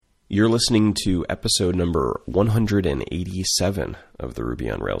You're listening to episode number 187 of the Ruby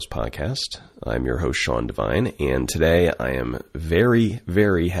on Rails podcast. I'm your host, Sean Devine, and today I am very,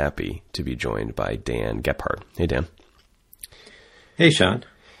 very happy to be joined by Dan Gebhardt. Hey, Dan. Hey, Sean.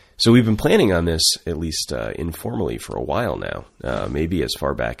 So we've been planning on this, at least informally, for a while now, maybe as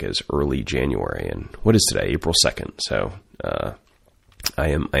far back as early January. And what is today? April 2nd. So I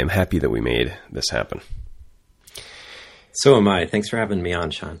am happy that we made this happen. So am I. Thanks for having me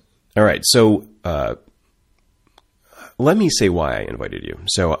on, Sean. All right. So let me say why I invited you.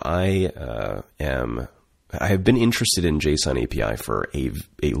 So I have been interested in JSON-api for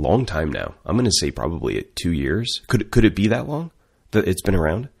a long time now. I'm going to say probably 2 years. Could it be that long that it's been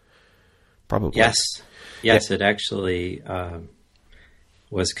around? Probably. Yes. It actually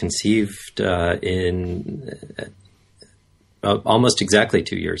was conceived in almost exactly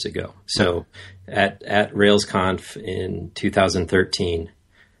 2 years ago. So at RailsConf in 2013,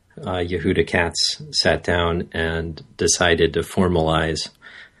 Yehuda Katz sat down and decided to formalize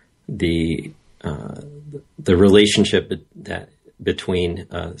the relationship between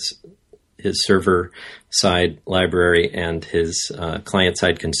his server-side library and his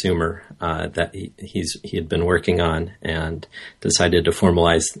client-side consumer that he had been working on, and decided to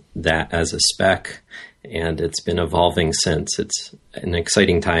formalize that as a spec. And it's been evolving since. It's an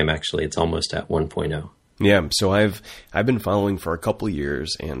exciting time, actually. It's almost at 1.0. Yeah, so I've been following for a couple of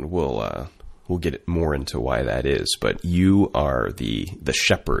years, and we'll get more into why that is. But you are the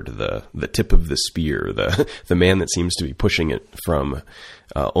shepherd, the tip of the spear, the man that seems to be pushing it from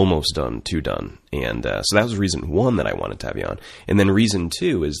almost done to done. And so that was reason one that I wanted to have you on. And then reason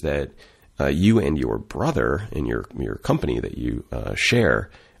two is that you and your brother and your company that you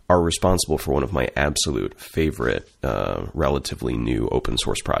share are responsible for one of my absolute favorite relatively new open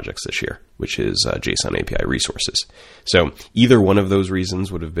source projects this year, which is json-api-resources. So either one of those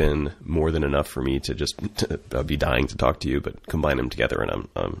reasons would have been more than enough for me to just be dying to talk to you, but combine them together, and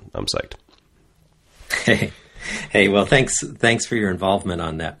I'm psyched. Hey, well, thanks for your involvement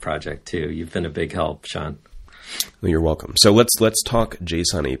on that project too. You've been a big help, Sean. Well, you're welcome. So let's talk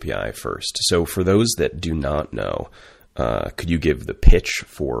JSON-API first. So for those that do not know, could you give the pitch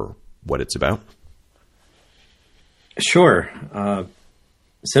for what it's about? Sure.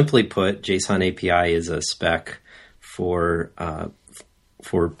 Simply put, JSON-API is a spec for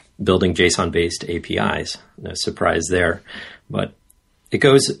building JSON-based APIs. No surprise there. But it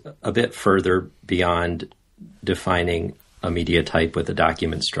goes a bit further beyond defining a media type with a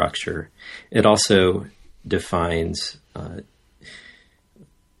document structure. It also defines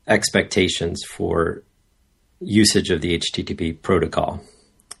expectations for usage of the HTTP protocol.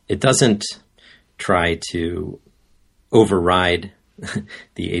 It doesn't try to override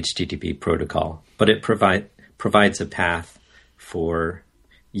the HTTP protocol, but it provides a path for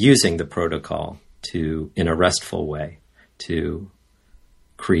using the protocol in a RESTful way to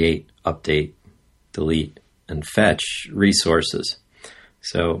create, update, delete, and fetch resources.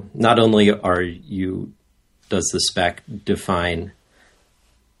 So not only does the spec define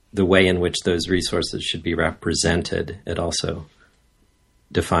the way in which those resources should be represented, it also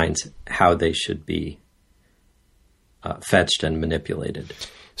defines how they should be fetched and manipulated.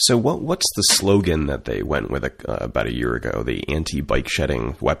 So what's the slogan that they went with about a year ago, the anti-bike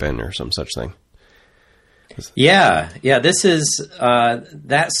shedding weapon or some such thing? Yeah. This is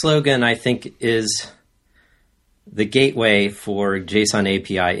that slogan, I think, is the gateway for JSON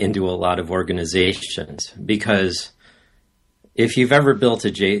API into a lot of organizations, because if you've ever built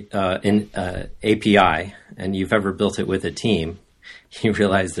an API and you've ever built it with a team, you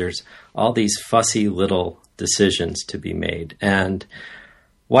realize there's all these fussy little decisions to be made. And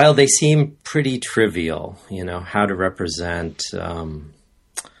while they seem pretty trivial, how to represent a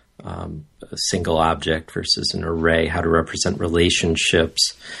single object versus an array, how to represent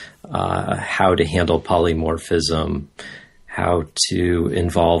relationships, how to handle polymorphism, how to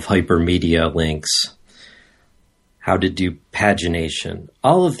involve hypermedia links, how to do pagination.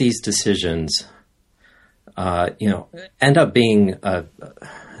 All of these decisions, end up being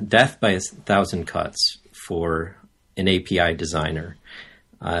death by 1,000 cuts for an API designer.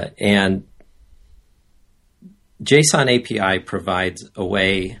 And JSON API provides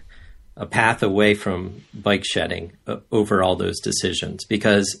a path away from bike shedding over all those decisions,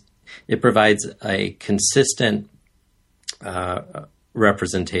 because it provides a consistent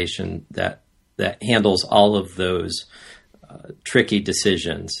representation that handles all of those tricky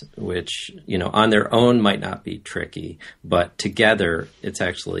decisions, which, on their own might not be tricky, but together it's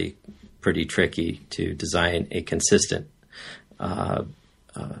actually pretty tricky to design a consistent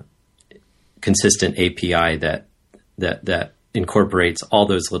API that incorporates all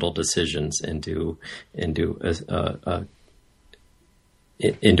those little decisions into a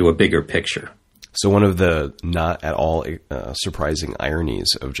bigger picture. So one of the not at all surprising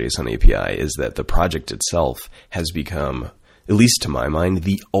ironies of JSON API is that the project itself has become, at least to my mind,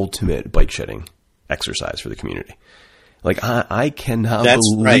 the ultimate bike shedding exercise for the community. Like I cannot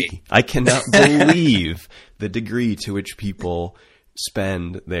believe the degree to which people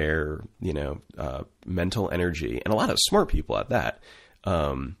spend their, mental energy, and a lot of smart people at that,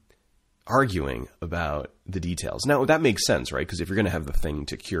 arguing about the details. Now that makes sense, right? Because if you're going to have the thing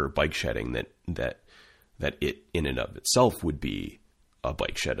to cure bike shedding, that it in and of itself would be a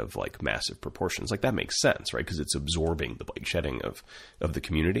bike shed of like massive proportions. Like that makes sense, right? Because it's absorbing the bike shedding of the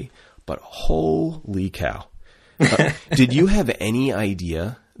community. But holy cow. Did you have any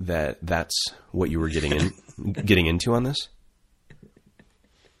idea that that's what you were getting into on this?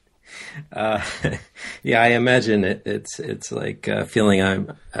 Yeah, I imagine it's like feeling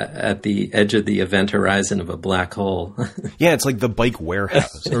I'm at the edge of the event horizon of a black hole. Yeah, it's like the bike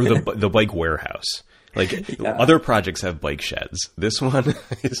warehouse or the bike warehouse. Like other projects have bike sheds. This one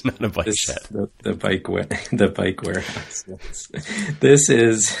is not a bike shed. The bike warehouse. This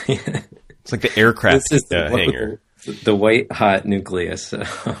is. It's like the aircraft hangar. The white hot nucleus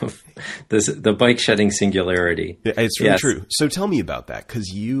of the bike shedding singularity. Yeah, it's really true. So tell me about that,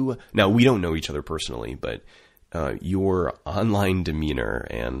 because now we don't know each other personally, but your online demeanor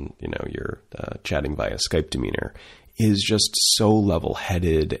and your chatting via Skype demeanor is just so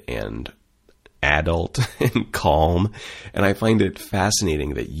level-headed and adult and calm, and I find it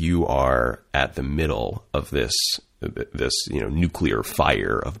fascinating that you are at the middle of this nuclear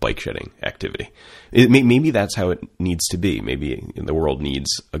fire of bike shedding activity. Maybe that's how it needs to be. Maybe the world needs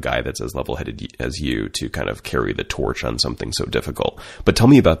a guy that's as level-headed as you to kind of carry the torch on something so difficult. But tell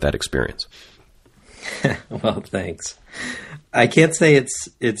me about that experience. Well, thanks. I can't say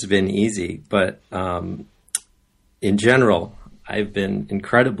it's been easy, but in general, I've been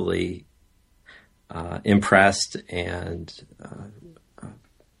incredibly impressed and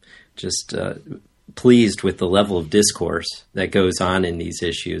just pleased with the level of discourse that goes on in these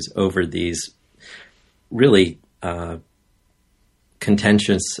issues over these really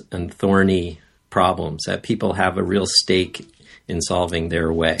contentious and thorny problems that people have a real stake in solving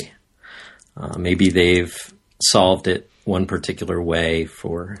their way. Maybe they've solved it one particular way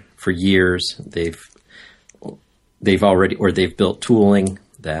for years. They've already, or they've built tooling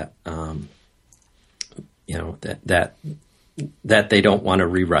that that they don't want to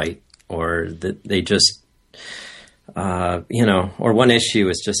rewrite, or that they just or one issue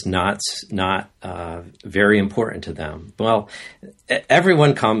is just not very important to them. Well,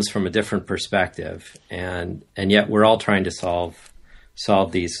 everyone comes from a different perspective, and yet we're all trying to solve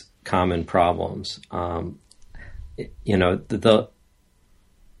these common problems.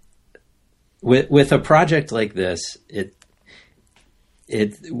 With a project like this,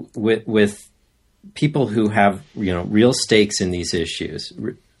 with people who have real stakes in these issues.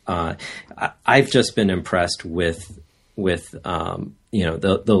 I've just been impressed with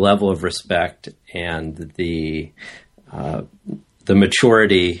the level of respect and the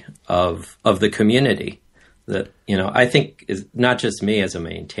maturity of the community that I think is not just me as a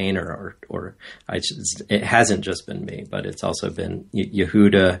maintainer, it hasn't just been me, but it's also been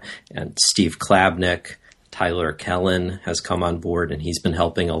Yehuda and Steve Klabnik. Tyler Kellen has come on board, and he's been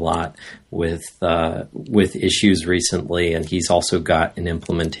helping a lot with issues recently. And he's also got an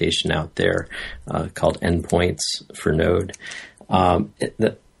implementation out there called Endpoints for Node.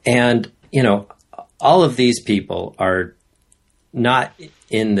 And all of these people are not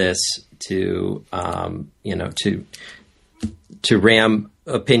in this to ram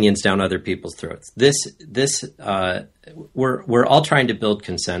opinions down other people's throats. We're all trying to build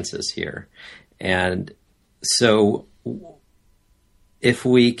consensus here, and so if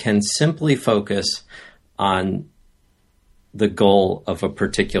we can simply focus on the goal of a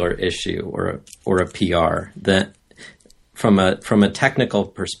particular issue or a PR, that from a technical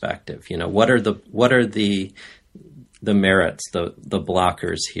perspective, what are the merits, the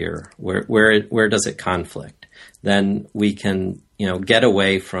blockers here? Where does it conflict? Then we can get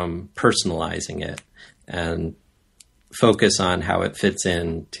away from personalizing it and focus on how it fits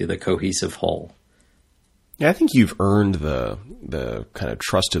into the cohesive whole. Yeah, I think you've earned the kind of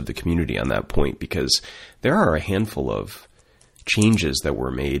trust of the community on that point, because there are a handful of changes that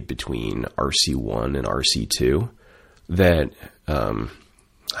were made between RC1 and RC2 that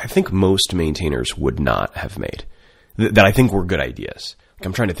I think most maintainers would not have made, that I think were good ideas.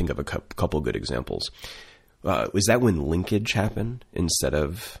 I'm trying to think of a couple good examples. Was that when linkage happened instead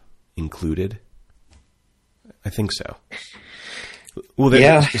of included? I think so. Well,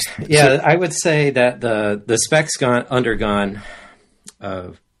 I would say that the spec's undergone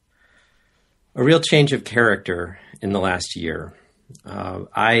a real change of character in the last year.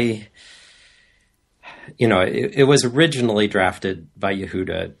 It was originally drafted by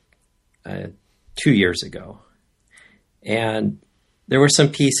Yehuda 2 years ago, and there were some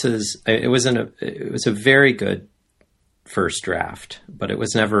pieces. It was a very good first draft, but it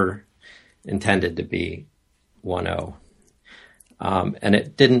was never intended to be 1.0. And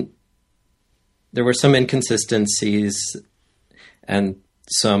it didn't. There were some inconsistencies and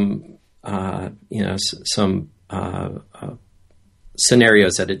some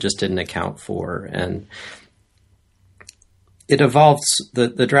scenarios that it just didn't account for, and it evolved.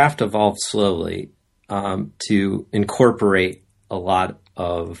 The draft evolved slowly to incorporate a lot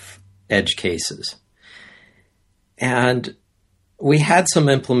of edge cases, and we had some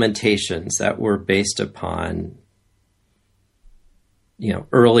implementations that were based upon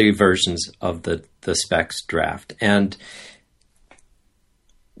early versions of the specs draft, and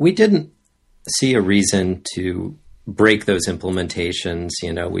we didn't see a reason to break those implementations.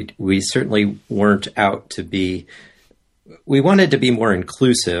 We certainly weren't out to be. We wanted to be more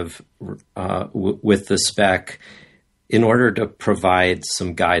inclusive with the spec in order to provide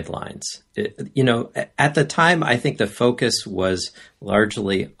some guidelines. At the time, I think the focus was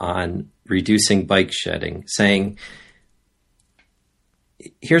largely on reducing bike shedding, saying,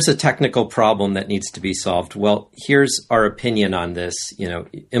 here's a technical problem that needs to be solved. Well, here's our opinion on this.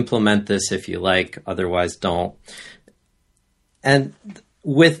 Implement this if you like, otherwise don't. And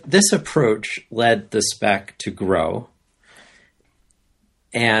with this approach led the spec to grow,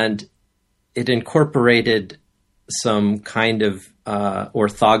 and it incorporated some kind of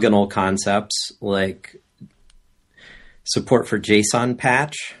orthogonal concepts like support for JSON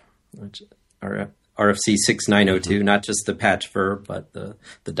patch, which are RFC 6902, not just the patch verb, but the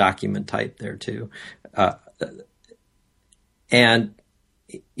document type there too. And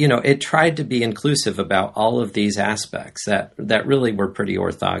it tried to be inclusive about all of these aspects that really were pretty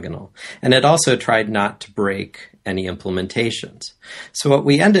orthogonal. And it also tried not to break any implementations. So what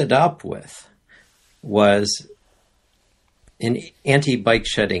we ended up with was an anti-bike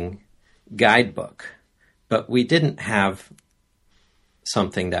shedding guidebook, but we didn't have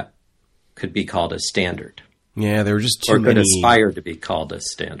something that could be called a standard. Yeah, there were just too many. Or could aspire to be called a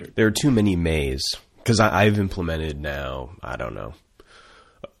standard. There are too many mays. Because I've implemented now, I don't know,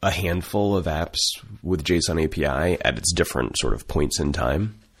 a handful of apps with JSON API at its different sort of points in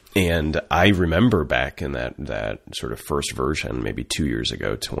time. And I remember back in that sort of first version, maybe 2 years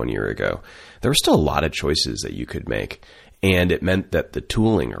ago to 1 year ago, there were still a lot of choices that you could make. And it meant that the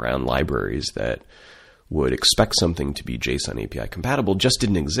tooling around libraries that would expect something to be JSON API compatible just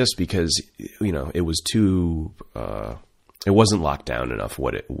didn't exist because, it was too, it wasn't locked down enough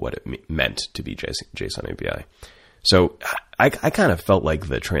what it meant to be JSON API. So I kind of felt like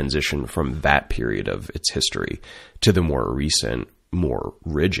the transition from that period of its history to the more recent, more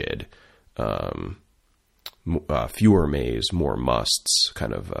rigid, fewer mays, more musts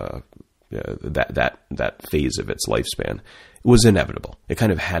kind of, that phase of its lifespan was inevitable. It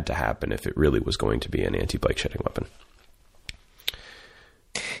kind of had to happen if it really was going to be an anti-bike shedding weapon.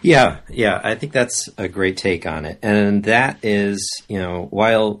 Yeah, I think that's a great take on it. And that is,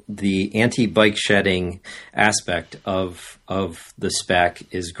 while the anti-bike shedding aspect of the spec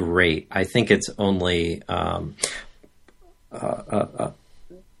is great, I think it's only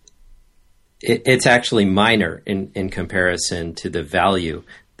it's actually minor in comparison to the value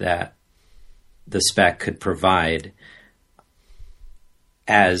that the spec could provide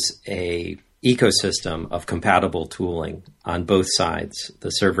as a ecosystem of compatible tooling on both sides, the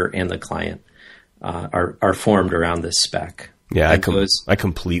server and the client, are formed around this spec. Yeah, I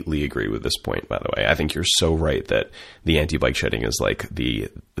completely agree with this point, by the way. I think you're so right that the anti-bike shedding is like the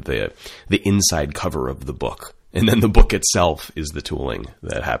inside cover of the book. And then the book itself is the tooling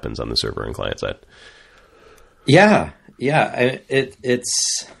that happens on the server and client side. Yeah.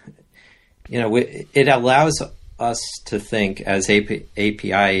 It's, it allows us to think as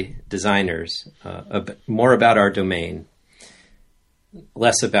API designers more about our domain,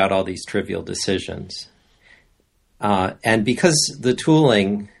 less about all these trivial decisions. And because the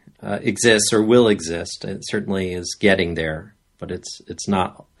tooling exists or will exist, it certainly is getting there, but it's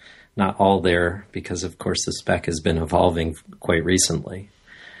not all there because, of course, the spec has been evolving quite recently.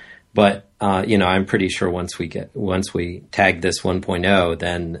 But I'm pretty sure once we tag this 1.0,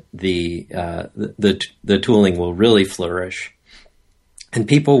 then the tooling will really flourish, and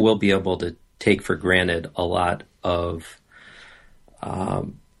people will be able to take for granted a lot of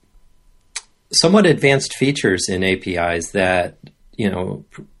somewhat advanced features in APIs that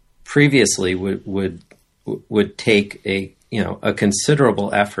previously would take a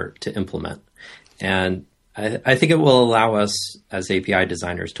considerable effort to implement. And I think it will allow us as API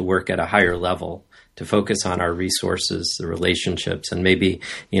designers to work at a higher level, to focus on our resources, the relationships, and maybe,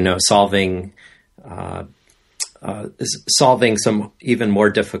 solving some even more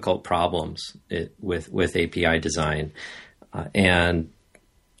difficult problems with API design. And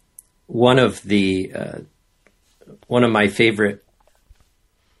one of my favorite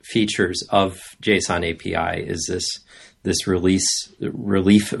features of JSON API is this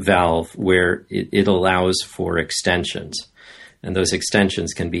relief valve where it allows for extensions. And those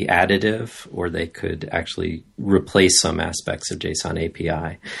extensions can be additive, or they could actually replace some aspects of JSON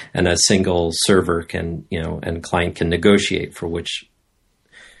API. And a single server can, and client can negotiate for which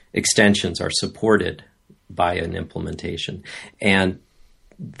extensions are supported by an implementation. And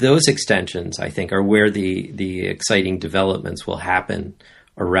those extensions, I think, are where the exciting developments will happen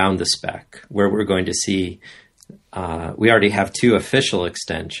around the spec, where we're going to see. We already have two official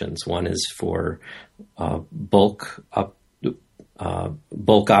extensions. One is for bulk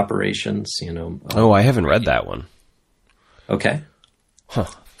operations. I haven't read that one. Okay. Huh.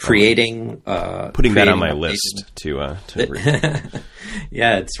 Putting that on my list to read.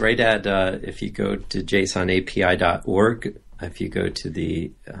 Yeah, it's right at if you go to jsonapi.org. If you go to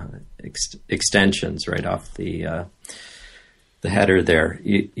the extensions right off the header there,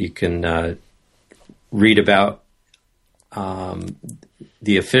 you can read about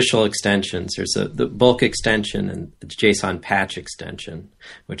the official extensions. There's the bulk extension and the JSON patch extension,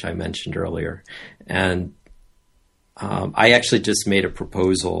 which I mentioned earlier. And I actually just made a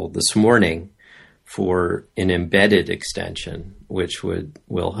proposal this morning for an embedded extension, which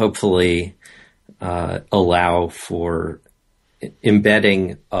will hopefully allow for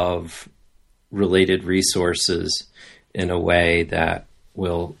embedding of related resources in a way that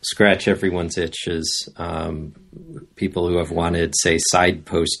will scratch everyone's itches. People who have wanted, say, side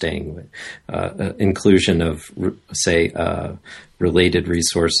posting, inclusion of, say, related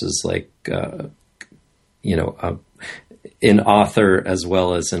resources like, an author as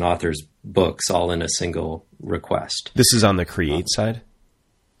well as an author's books, all in a single request. This is on the create side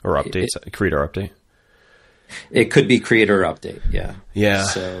or update, create or update? It could be create or update. Yeah. Yeah.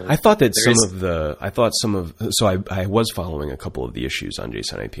 So I thought that I was following a couple of the issues on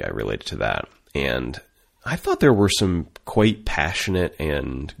JSON API related to that. And I thought there were some quite passionate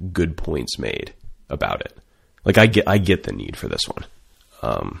and good points made about it. Like I get the need for this one.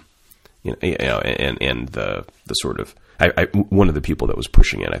 And the sort of, one of the people that was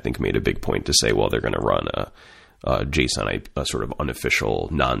pushing it, I think, made a big point to say, well, they're going to run a JSON, a sort of unofficial,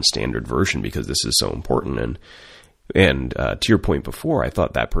 non-standard version because this is so important. And to your point before, I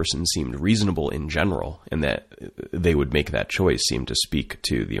thought that person seemed reasonable in general, and that they would make that choice seemed to speak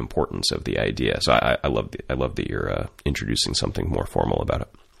to the importance of the idea. So I love that you're introducing something more formal about it.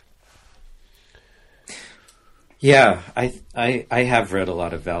 Yeah, I have read a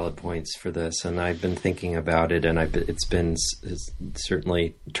lot of valid points for this, and I've been thinking about it, and it's been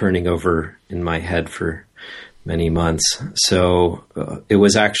certainly turning over in my head for many months. So it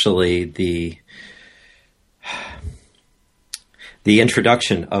was actually the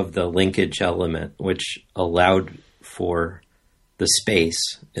introduction of the linkage element, which allowed for the space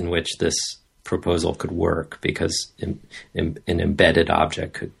in which this proposal could work, because an embedded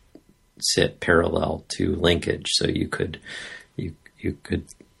object could sit parallel to linkage. So you could,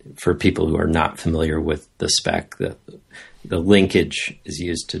 for people who are not familiar with the spec, the linkage is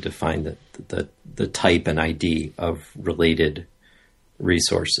used to define the type and ID of related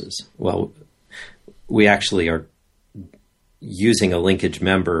resources. Well, we actually are using a linkage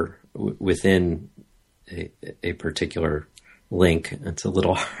member within a particular link. It's a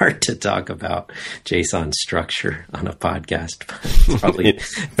little hard to talk about JSON structure on a podcast, but it's probably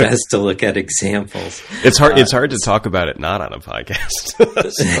best to look at examples. It's hard. It's hard to talk about it not on a podcast.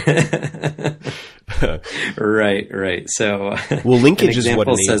 Right. So, well, linkage is what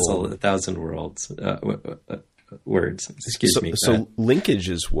enabled. Says 1,000 words. Excuse me. So linkage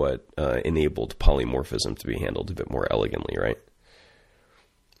is what enabled polymorphism to be handled a bit more elegantly, right?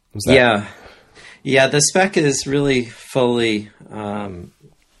 Yeah, the spec is really fully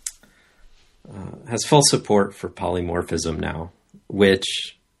has full support for polymorphism now,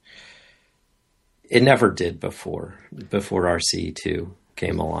 which it never did before RC2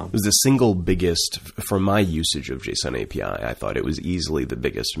 came along. It was the single biggest, from my usage of JSON API, I thought it was easily the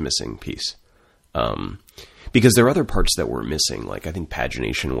biggest missing piece. Because there are other parts that were missing, like I think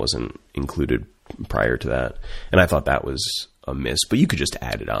pagination wasn't included prior to that, and I thought that was a miss, but you could just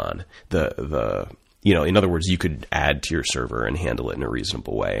add it on. The in other words, you could add to your server and handle it in a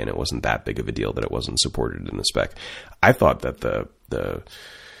reasonable way, and it wasn't that big of a deal that it wasn't supported in the spec. I thought that the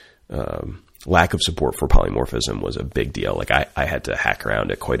lack of support for polymorphism was a big deal. Like I had to hack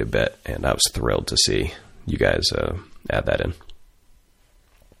around it quite a bit, and I was thrilled to see you guys add that in.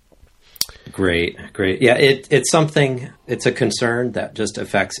 Great. Yeah, it's a concern that just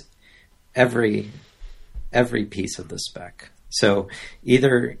affects every piece of the spec. So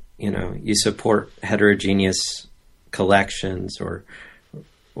either, you support heterogeneous collections or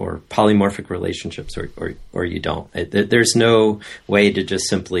polymorphic relationships or you don't. There's no way to just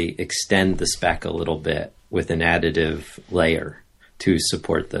simply extend the spec a little bit with an additive layer to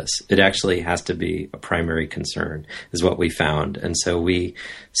support this. It actually has to be a primary concern, is what we found. And so we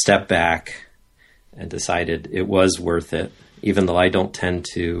stepped back and decided it was worth it, even though I don't tend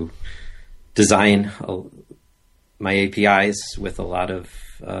to design my APIs with a lot of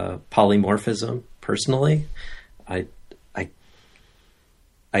polymorphism personally.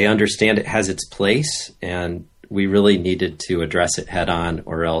 I understand it has its place, and we really needed to address it head on,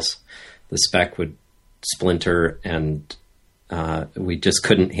 or else the spec would splinter, and we just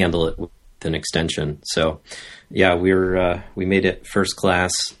couldn't handle it with an extension. So, yeah, we made it first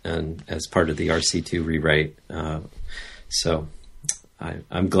class, and as part of the RC2 rewrite. So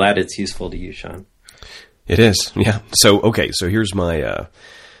I'm glad it's useful to you, Sean. It is, yeah. So here's my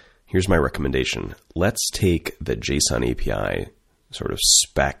recommendation. Let's take the JSON API sort of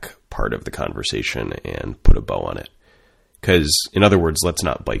spec part of the conversation and put a bow on it. Because, in other words, let's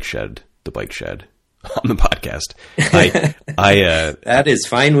not bike shed the bike shed on the podcast. That is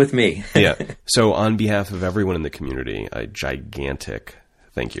fine with me. Yeah. So on behalf of everyone in the community, a gigantic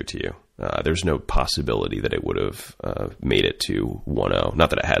thank you to you. There's no possibility that it would have made it to 1.0. Not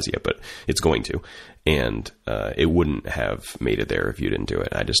that it has yet, but it's going to. And it wouldn't have made it there if you didn't do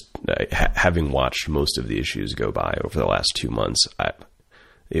it. Having watched most of the issues go by over the last 2 months,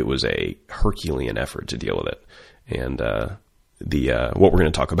 it was a Herculean effort to deal with it. And what we're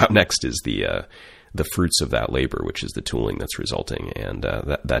going to talk about next is the fruits of that labor, which is the tooling that's resulting. And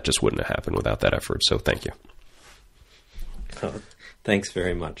that just wouldn't have happened without that effort. So thank you. Oh, thanks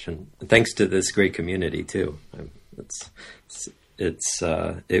very much, and thanks to this great community too. It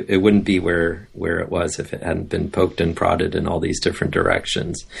wouldn't be where it was if it hadn't been poked and prodded in all these different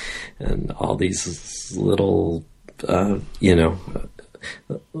directions, and all these little,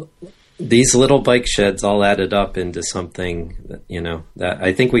 these little bike sheds all added up into something that, that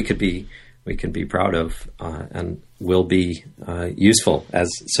I think we can be proud of, and will be useful.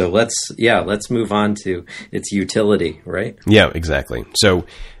 Let's move on to its utility, right? Yeah, exactly. So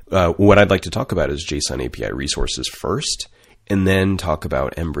what I'd like to talk about is json-api-resources first, and then talk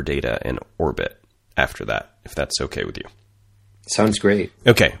about Ember Data and Orbit after that, if that's okay with you. Sounds great.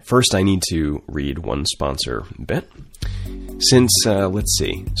 Okay, first I need to read one sponsor bit. Since, let's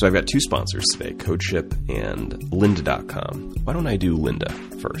see, so I've got two sponsors today, CodeShip and lynda.com. Why don't I do Lynda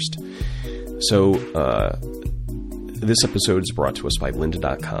first? So, this episode is brought to us by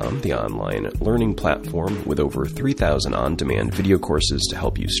lynda.com, the online learning platform with over 3,000 on-demand video courses to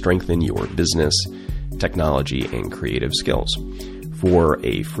help you strengthen your business, technology, and creative skills. For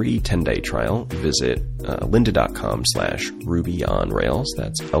a free 10-day trial, visit lynda.com/RubyOnRails.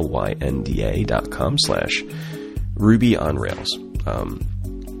 That's lynda.com/RubyOnRails.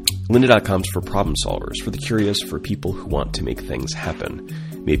 Lynda.com's for problem solvers, for the curious, for people who want to make things happen.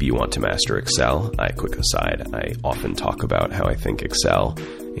 Maybe you want to master Excel. Quick aside, I often talk about how I think Excel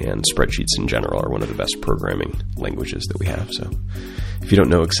and spreadsheets in general are one of the best programming languages that we have. So if you don't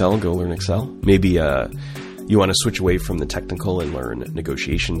know Excel, go learn Excel. Maybe you want to switch away from the technical and learn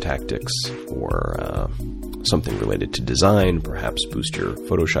negotiation tactics, or something related to design, perhaps boost your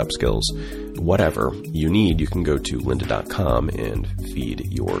Photoshop skills. Whatever you need, you can go to lynda.com and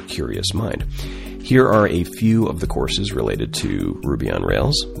feed your curious mind. Here are a few of the courses related to Ruby on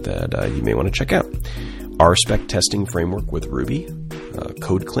Rails that you may want to check out. RSpec testing framework with Ruby,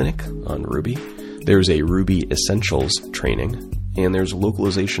 Code Clinic on Ruby. There's a Ruby Essentials training, and there's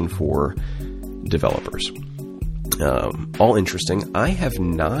localization for developers. All interesting. I have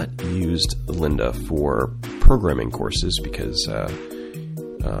not used Lynda for programming courses because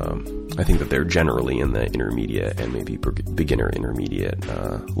I think that they're generally in the intermediate and maybe beginner intermediate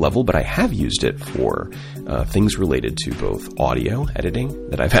level, but I have used it for things related to both audio editing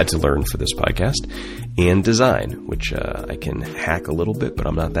that I've had to learn for this podcast and design, which I can hack a little bit, but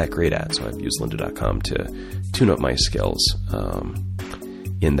I'm not that great at. So I've used lynda.com to tune up my skills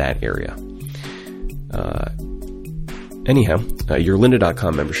in that area. Anyhow, your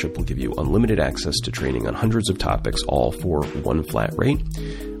lynda.com membership will give you unlimited access to training on hundreds of topics, all for one flat rate.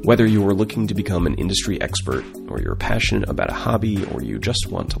 Whether you're looking to become an industry expert, or you're passionate about a hobby, or you just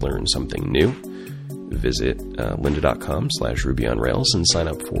want to learn something new, visit lynda.com/Ruby on Rails and sign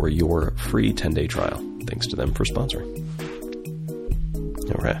up for your free 10-day trial. Thanks to them for sponsoring.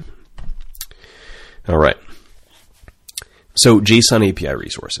 All right. So JSON API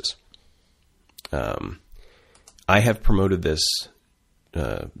resources. I have promoted this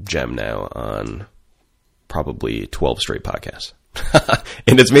gem now on probably 12 straight podcasts.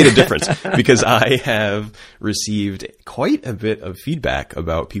 And it's made a difference because I have received quite a bit of feedback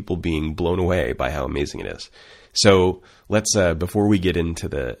about people being blown away by how amazing it is. So let's, before we get into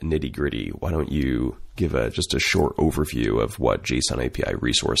the nitty gritty, why don't you give just a short overview of what JSON API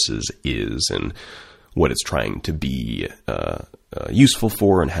resources is and what it's trying to be useful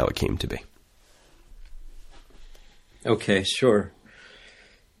for and how it came to be. Okay, sure.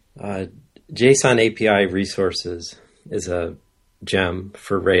 JSON API resources is a gem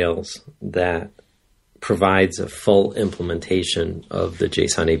for Rails that provides a full implementation of the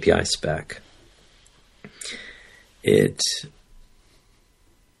JSON API spec. It,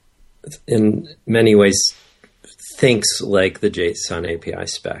 in many ways, thinks like the JSON API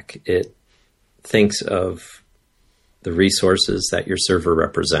spec. It thinks of the resources that your server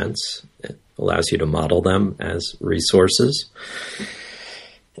represents. It allows you to model them as resources.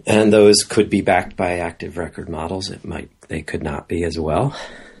 And those could be backed by active record models. They could not be as well.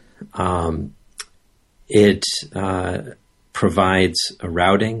 It provides a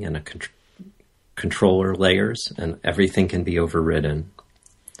routing and a controller layers, and everything can be overridden.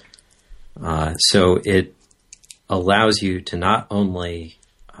 So it allows you to not only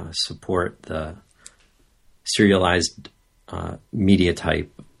support the serialized media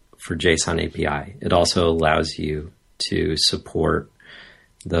type for JSON API, it also allows you to support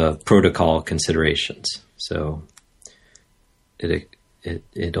the protocol considerations. So it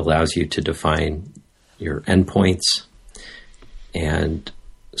allows you to define your endpoints and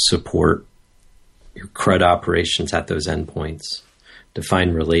support your CRUD operations at those endpoints,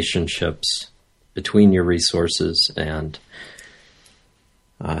 define relationships between your resources, and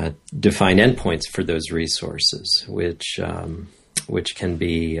define endpoints for those resources, which can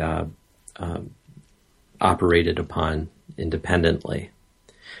be operated upon independently.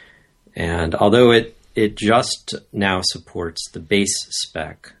 And although it just now supports the base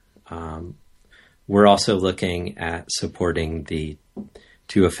spec, we're also looking at supporting the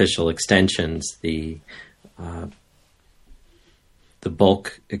two official extensions, the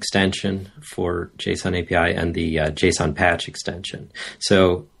bulk extension for JSON API and the JSON patch extension.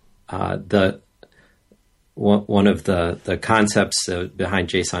 So one of the concepts behind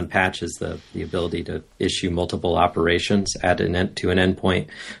JSON patch is the ability to issue multiple operations to an endpoint.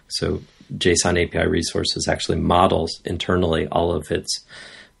 So JSON API resources actually models internally all of its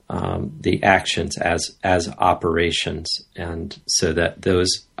the actions as operations, and so that those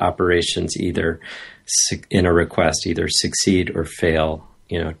operations either in a request either succeed or fail,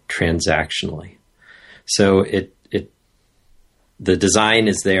 transactionally. So the design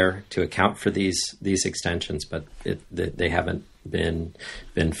is there to account for these extensions, but they haven't been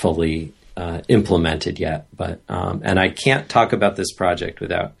fully implemented yet. But and I can't talk about this project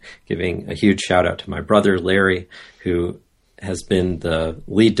without giving a huge shout out to my brother Larry, who has been the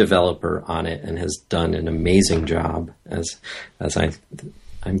lead developer on it and has done an amazing job, as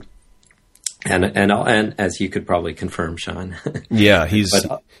I'm and as you could probably confirm, Sean. Yeah, he's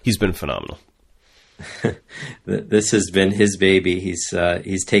been phenomenal. This has been his baby.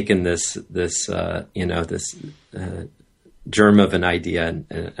 He's taken this germ of an idea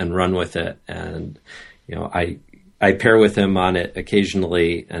and run with it. And I pair with him on it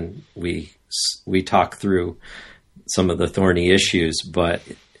occasionally, and we talk through some of the thorny issues. But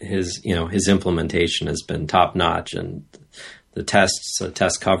his implementation has been top notch, and the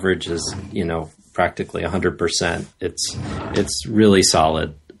test coverage is practically 100%. It's really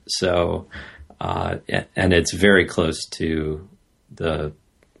solid. So. And it's very close to the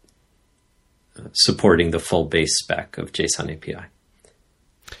supporting the full base spec of JSON API.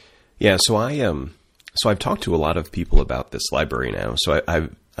 Yeah, so I've talked to a lot of people about this library now. So I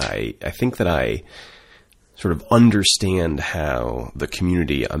think that I sort of understand how the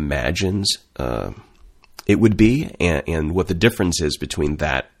community imagines it would be, and what the difference is between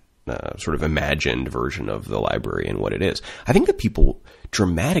that sort of imagined version of the library and what it is. I think that people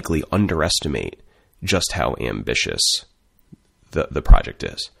dramatically underestimate just how ambitious the project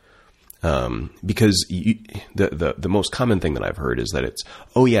is. Because the most common thing that I've heard is that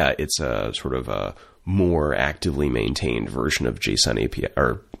it's a sort of a more actively maintained version of JSON API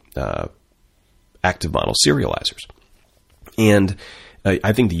or active model serializers. And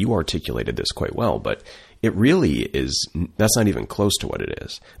I think that you articulated this quite well, but it really is, that's not even close to what it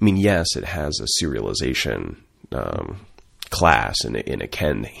is. I mean, yes, it has a serialization class, and it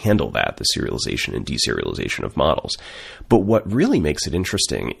can handle that, the serialization and deserialization of models. But what really makes it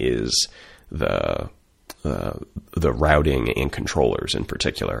interesting is the routing and controllers in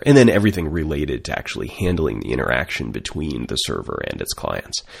particular, and then everything related to actually handling the interaction between the server and its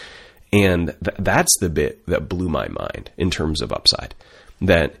clients. And that's the bit that blew my mind in terms of upside.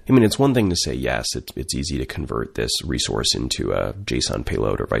 That, I mean, it's one thing to say, yes, it's easy to convert this resource into a JSON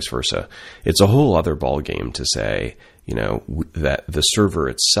payload or vice versa. It's a whole other ballgame to say, that the server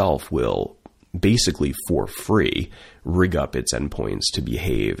itself will basically for free rig up its endpoints to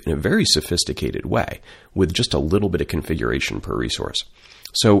behave in a very sophisticated way with just a little bit of configuration per resource.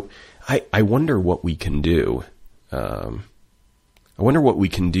 So I wonder what we can do. I wonder what we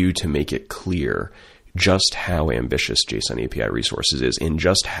can do to make it clear just how ambitious JSON API resources is, and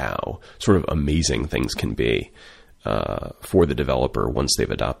just how sort of amazing things can be for the developer once they've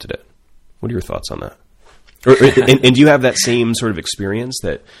adopted it. What are your thoughts on that? And do you have that same sort of experience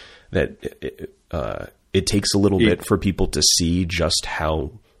that it takes a little bit for people to see just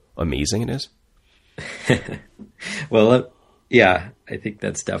how amazing it is? Well, yeah, I think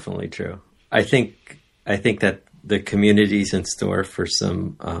that's definitely true. I think that the community's in store for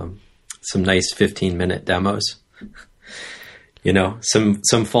some nice 15-minute demos.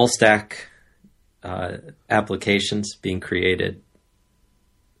 Some full stack applications being created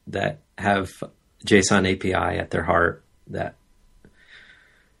that have JSON API at their heart, that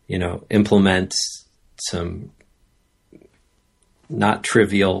implements some not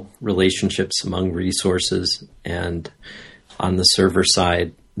trivial relationships among resources and on the server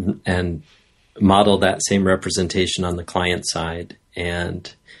side, and model that same representation on the client side,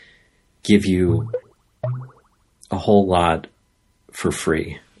 and give you a whole lot for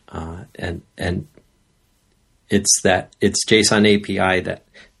free. And it's JSON API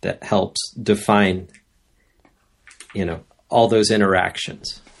that helps define, all those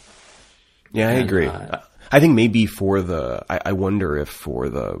interactions. Yeah, I agree. I think maybe I wonder if for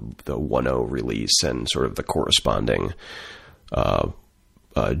the 1.0 release and sort of the corresponding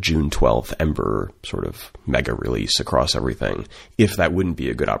June 12th Ember sort of mega release across everything, if that wouldn't be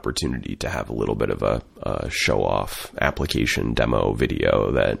a good opportunity to have a little bit of a show off application demo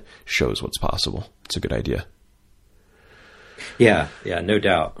video that shows what's possible. It's a good idea. Yeah, no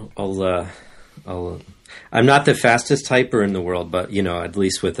doubt. I'm not the fastest typer in the world, but at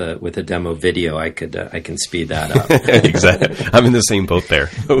least with a demo video, I can speed that up. Exactly. I'm in the same boat there.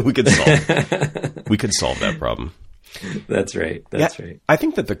 We could solve that problem. That's right. That's right. I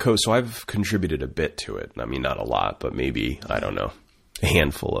think that the code, so I've contributed a bit to it. I mean, not a lot, but maybe, I don't know, a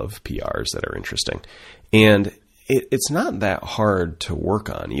handful of PRs that are interesting. And it's not that hard to work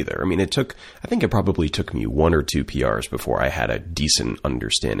on either. I mean, I think it probably took me 1 or 2 PRs before I had a decent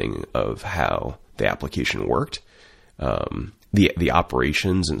understanding of how the application worked. The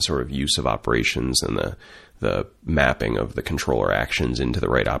operations and sort of use of operations, and the mapping of the controller actions into the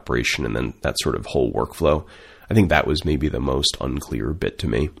right operation, and then that sort of whole workflow. I think that was maybe the most unclear bit to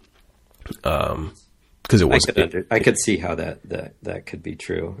me. Because it wasn't. I could see how that could be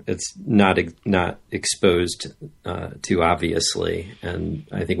true. It's not exposed too obviously, and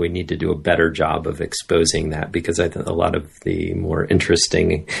I think we need to do a better job of exposing that, because I think a lot of the more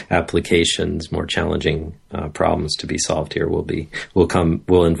interesting applications, more challenging problems to be solved here will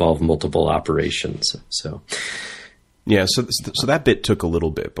involve multiple operations. So yeah, so that bit took a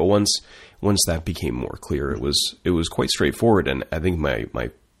little bit, but once that became more clear, it was quite straightforward. And I think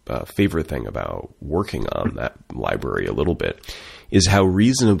my favorite thing about working on that library a little bit is how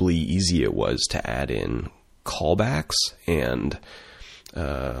reasonably easy it was to add in callbacks and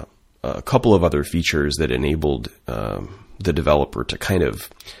a couple of other features that enabled the developer to kind of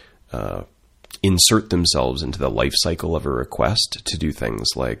insert themselves into the life cycle of a request to do things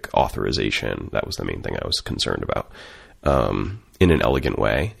like authorization. That was the main thing I was concerned about. In an elegant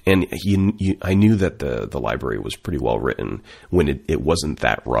way. And I knew that the library was pretty well written when it wasn't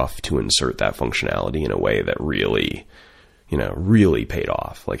that rough to insert that functionality in a way that really paid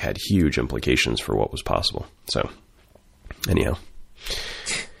off, like had huge implications for what was possible. So anyhow.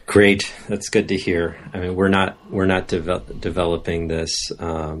 Great. That's good to hear. I mean, we're not developing this,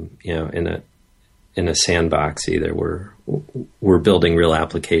 in a sandbox either. We're building real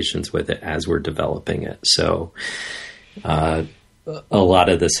applications with it as we're developing it. So, a lot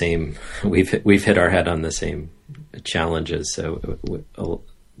of the same, we've hit our head on the same challenges. So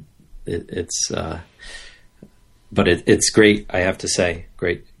it's great. I have to say,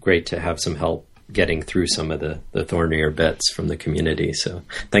 great to have some help getting through some of the thornier bits from the community. So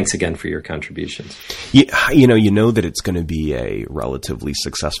thanks again for your contributions. Yeah, you know that it's going to be a relatively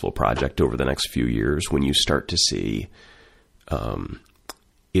successful project over the next few years when you start to see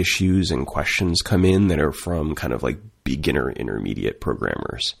issues and questions come in that are from kind of like beginner intermediate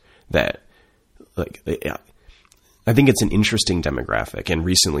programmers that like, I think it's an interesting demographic. And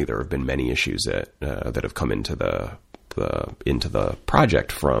recently there have been many issues that have come into the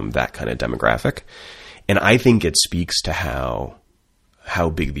project from that kind of demographic. And I think it speaks to how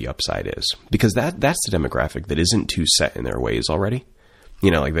big the upside is, because that's the demographic that isn't too set in their ways already.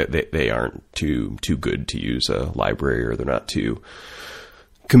 You know, like they aren't too good to use a library, or they're not too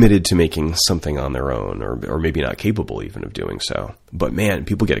committed to making something on their own, or maybe not capable even of doing so. But man,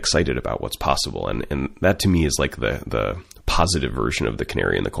 people get excited about what's possible. And that to me is like the positive version of the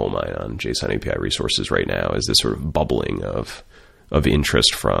canary in the coal mine on JSON-api-resources right now, is this sort of bubbling of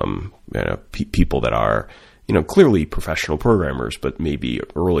interest from people that are, clearly professional programmers, but maybe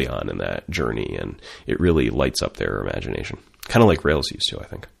early on in that journey. And it really lights up their imagination. Kind of like Rails used to, I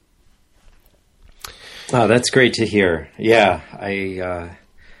think. Oh, that's great to hear. Yeah,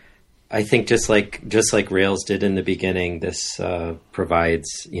 I think just like Rails did in the beginning, this provides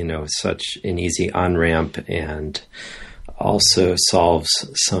such an easy on-ramp, and also solves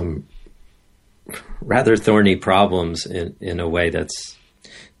some rather thorny problems in a way that's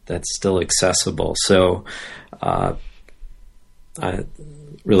still accessible. So I'm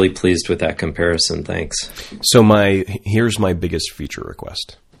really pleased with that comparison. Thanks. So here's my biggest feature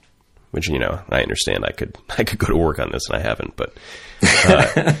request, which, I understand I could go to work on this, and I haven't, but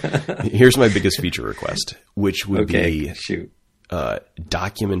here's my biggest feature request, which would be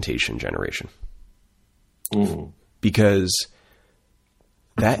documentation generation. Mm. Because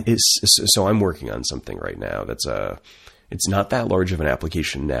that is, so I'm working on something right now it's not that large of an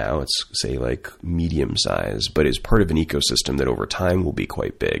application now. It's, say, like medium size, but is part of an ecosystem that over time will be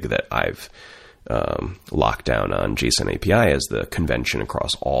quite big, that I've locked down on JSON-api as the convention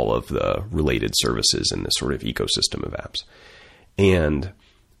across all of the related services in this sort of ecosystem of apps. And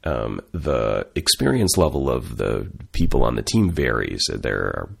the experience level of the people on the team varies. There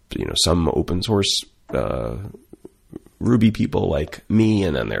are, some open source Ruby people like me,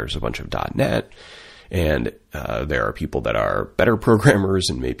 and then there's a bunch of .NET, and there are people that are better programmers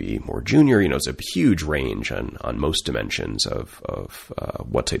and maybe more junior. It's a huge range on most dimensions of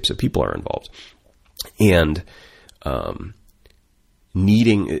what types of people are involved. And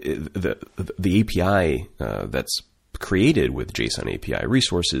needing the API that's created with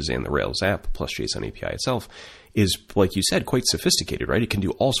JSON-api-resources and the Rails app plus JSON-api itself is, like you said, quite sophisticated, right? It can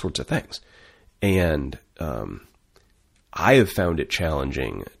do all sorts of things. And I have found it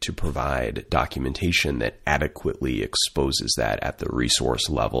challenging to provide documentation that adequately exposes that at the resource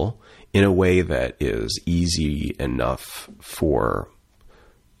level in a way that is easy enough for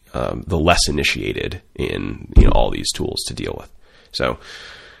the less initiated in all these tools to deal with. So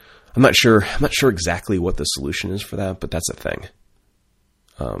I'm not sure exactly what the solution is for that, but that's a thing.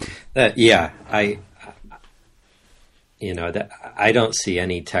 I don't see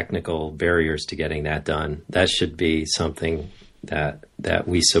any technical barriers to getting that done. That should be something that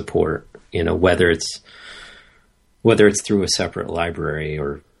we support, whether it's through a separate library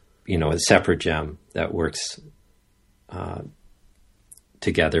or, a separate gem that works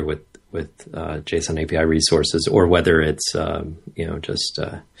together with JSON-api-resources, or whether it's, just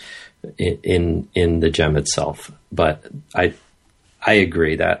in the gem itself. But I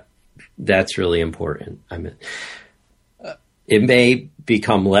agree that that's really important. I mean, it may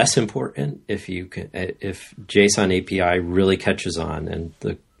become less important if JSON API really catches on and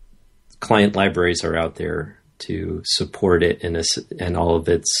the client libraries are out there to support it and all of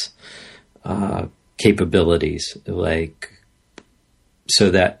its capabilities, so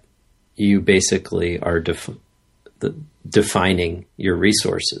that you basically are defining your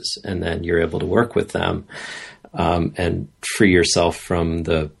resources, and then you're able to work with them and free yourself from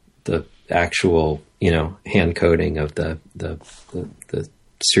the actual hand coding of the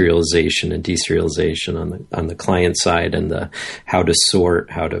serialization and deserialization on the client side, and the how to sort,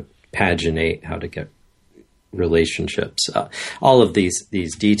 how to paginate, how to get relationships, all of these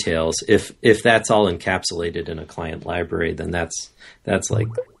details. If that's all encapsulated in a client library, then that's like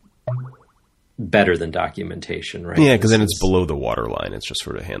better than documentation, right? Yeah, because then it's below the waterline. It's just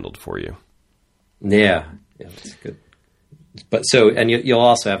sort of handled for you. Yeah, that's good. you'll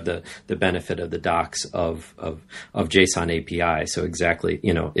also have the benefit of the docs of JSON API. So exactly,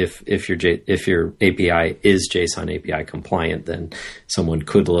 if your API is JSON API compliant, then someone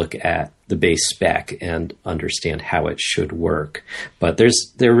could look at the base spec and understand how it should work. But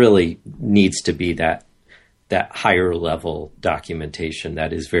there really needs to be that higher level documentation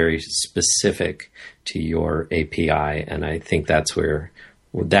that is very specific to your API, and I think that's what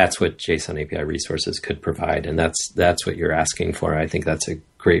JSON API resources could provide, and that's what you're asking for. I think that's a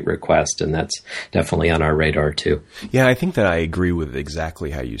great request, and that's definitely on our radar too. Yeah, I think that I agree with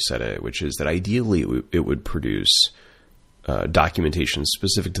exactly how you said it, which is that ideally it would produce documentation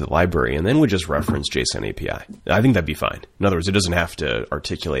specific to the library, and then would just reference JSON API. I think that'd be fine. In other words, it doesn't have to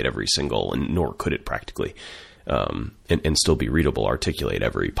articulate every single, and nor could it practically, and still be readable, articulate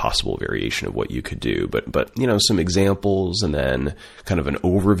every possible variation of what you could do. But some examples, and then kind of an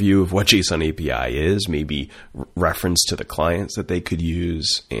overview of what JSON API is, maybe reference to the clients that they could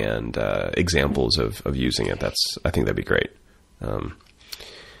use, and examples of using it. I think that'd be great.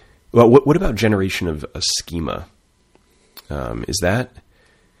 Well, what about generation of a schema? Is that,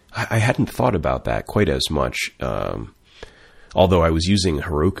 I hadn't thought about that quite as much, although I was using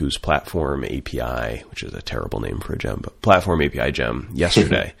Heroku's Platform API, which is a terrible name for a gem, but Platform API gem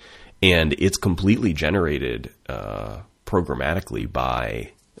yesterday, and it's completely generated programmatically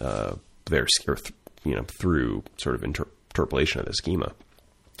by through sort of interpolation of the schema,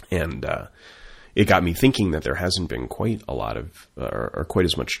 and it got me thinking that there hasn't been quite a lot of or quite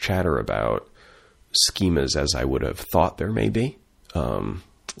as much chatter about schemas as I would have thought there may be.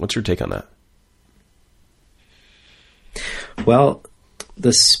 What's your take on that? Well,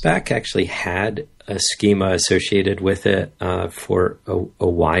 the spec actually had a schema associated with it for a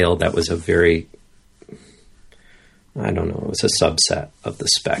while. That was it was a subset of the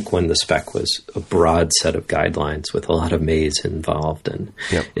spec, when the spec was a broad set of guidelines with a lot of maze involved, and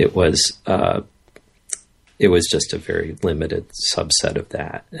yep. It was just a very limited subset of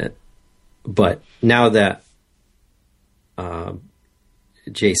that. But now that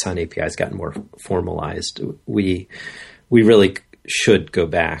JSON API has gotten more formalized, we really should go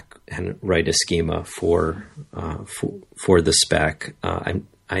back and write a schema for the spec.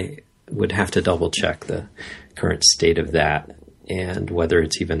 I would have to double check the current state of that and whether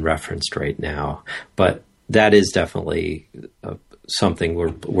it's even referenced right now. But that is definitely something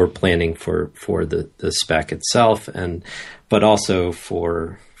we're planning for the spec itself, but also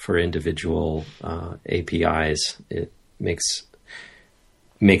for individual APIs. It makes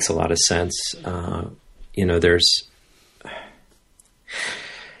a lot of sense.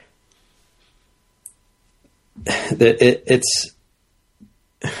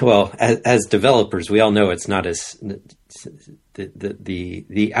 As developers, we all know it's not as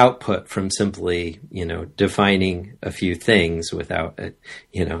the output from simply defining a few things without it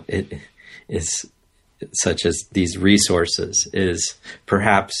is such as these resources is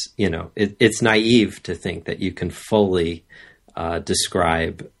perhaps it's naive to think that you can fully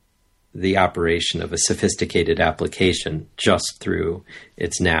describe the operation of a sophisticated application just through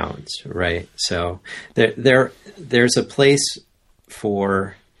its nouns, right? So there's a place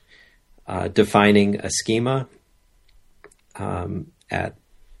for defining a schema at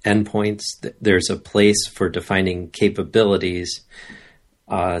endpoints. There's a place for defining capabilities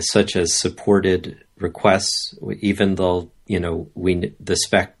such as supported requests, even though the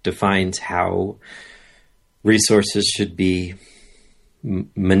spec defines how resources should be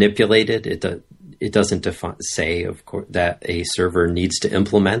manipulated. It doesn't say, of course, that a server needs to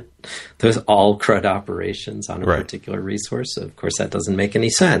implement those all CRUD operations on a right. particular resource. Of course, that doesn't make any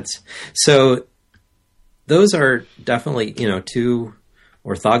sense. So those are definitely, two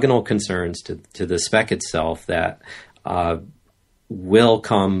orthogonal concerns to the spec itself that will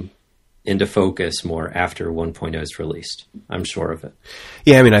come into focus more after 1.0 is released. I'm sure of it.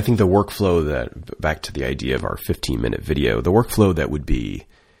 Yeah, I mean, I think the workflow back to the idea of our 15-minute video, the workflow that would be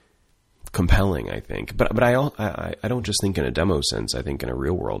compelling, I think. But I don't just think in a demo sense. I think in a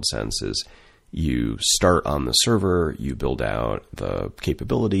real-world sense is you start on the server, you build out the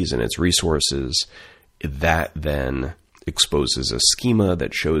capabilities and its resources. That then exposes a schema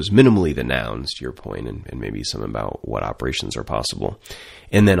that shows minimally the nouns, to your point, and maybe some about what operations are possible.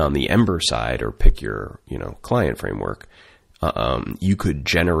 And then on the Ember side, or pick your client framework, you could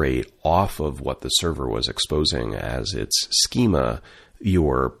generate off of what the server was exposing as its schema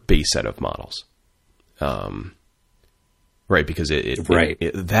your base set of models, right? Because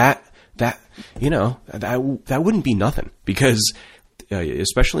that wouldn't be nothing, because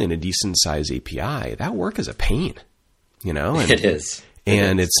especially in a decent size API, that work is a pain. And, it is.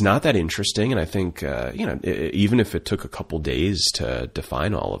 And it's not that interesting. And I think, even if it took a couple days to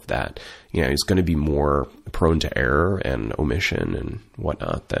define all of that, it's going to be more prone to error and omission and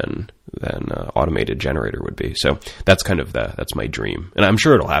whatnot than automated generator would be. So that's that's my dream. And I'm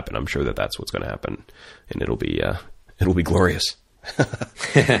sure it'll happen. I'm sure that's what's going to happen, and it'll be glorious.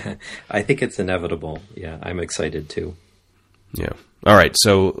 I think it's inevitable. Yeah, I'm excited too. Yeah. All right.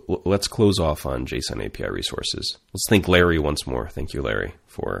 So let's close off on JSON API resources. Let's thank Larry once more. Thank you, Larry,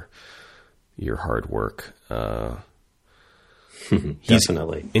 for your hard work.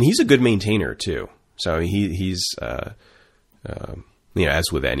 Definitely. And he's a good maintainer too. So he's as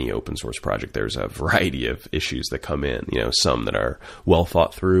with any open source project, there's a variety of issues that come in, some that are well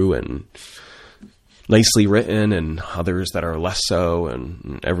thought through and nicely written, and others that are less so,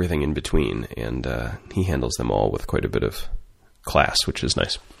 and everything in between. And he handles them all with quite a bit of class, which is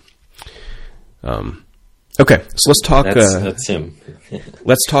nice. Okay, so let's talk. That's him.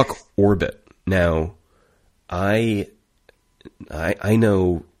 Let's talk Orbit now. I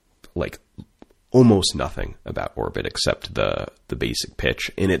know like almost nothing about Orbit except the basic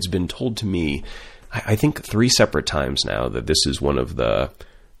pitch, and it's been told to me, I think 3 separate times now, that this is one of the,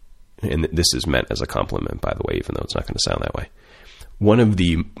 and this is meant as a compliment, by the way, even though it's not going to sound that way, one of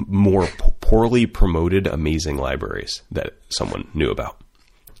the more poorly promoted amazing libraries that someone knew about.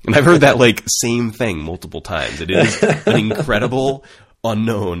 And I've heard that same thing multiple times. It is an incredible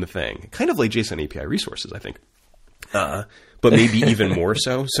unknown thing, kind of like JSON API resources, I think, but maybe even more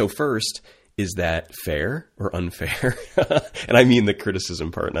so. So first, is that fair or unfair? And I mean the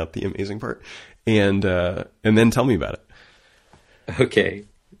criticism part, not the amazing part. And then tell me about it. Okay.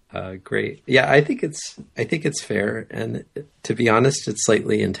 Great. Yeah, I think it's fair, and to be honest, it's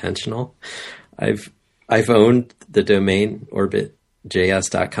slightly intentional. I've owned the domain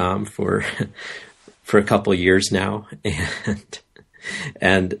orbit.js.com for a couple years now,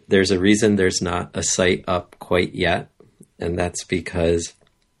 and there's a reason there's not a site up quite yet, and that's because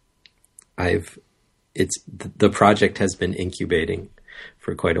the project has been incubating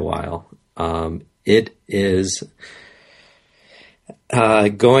for quite a while. It is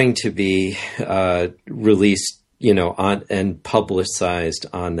going to be released, on and publicized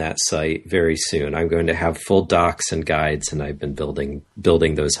on that site very soon. I'm going to have full docs and guides, and I've been building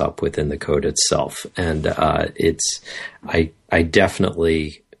those up within the code itself. And I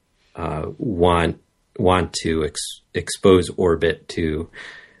definitely want to expose Orbit to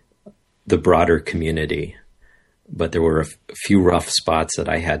the broader community, but there were a few rough spots that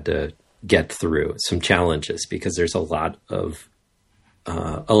I had to get through, some challenges, because there's a lot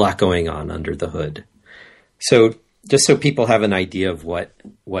going on under the hood. So just so people have an idea of what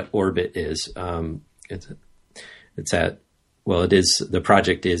Orbit is, the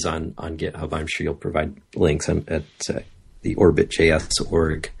project is on GitHub. I'm sure you'll provide links at the orbit.js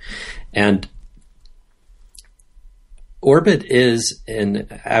org. And Orbit is an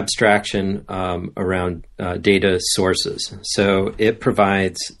abstraction around data sources. So it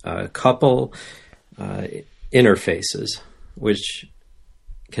provides a couple interfaces which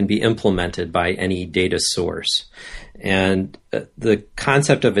can be implemented by any data source. And the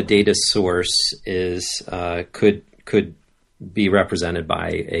concept of a data source is could be represented by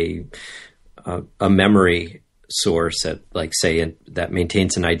a memory source that, that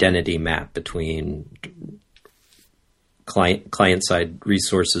maintains an identity map between client-side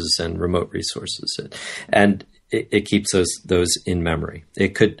resources and remote resources, and it keeps those in memory.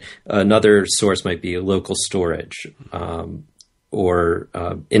 Another source might be a local storage, or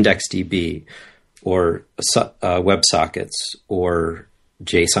IndexedDB, or WebSockets, or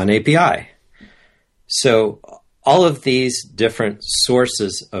JSON API. So all of these different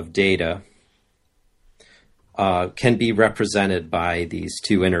sources of data can be represented by these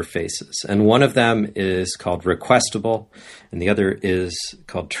 2 interfaces. And one of them is called requestable, and the other is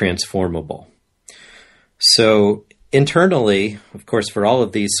called transformable. So internally, of course, for all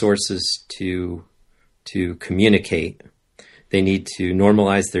of these sources to communicate, they need to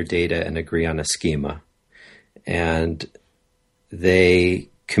normalize their data and agree on a schema. And they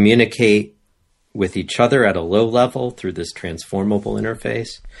communicate with each other at a low level through this transformable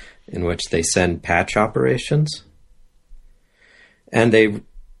interface, in which they send patch operations. And they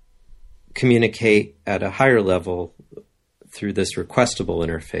communicate at a higher level through this requestable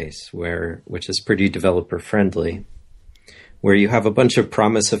interface, which is pretty developer friendly, where you have a bunch of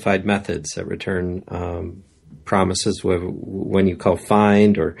promise-ified methods that return promises when you call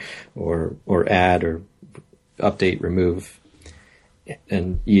find or add or update, remove.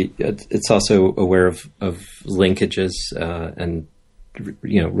 And it's also aware of linkages and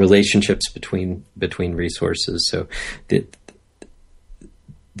relationships between resources. So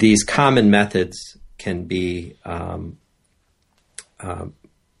these common methods can be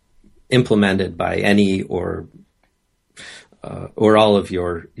implemented by any or all of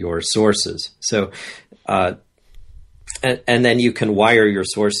your sources. So, and then you can wire your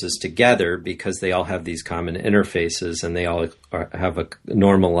sources together because they all have these common interfaces and they all have a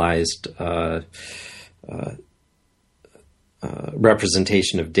normalized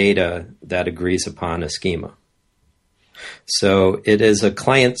representation of data that agrees upon a schema. So it is a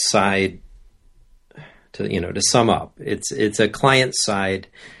client side. To sum up, it's a client side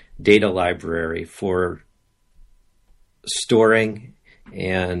data library for storing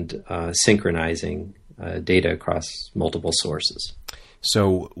and synchronizing data across multiple sources.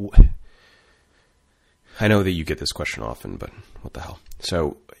 So I know that you get this question often, but what the hell?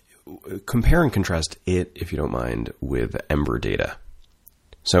 So compare and contrast it, if you don't mind, with Ember Data.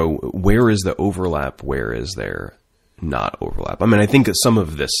 So where is the overlap? Where is there not overlap? I mean, I think that some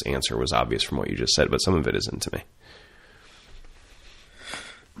of this answer was obvious from what you just said, but some of it isn't to me.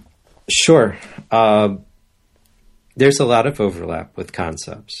 Sure. There's a lot of overlap with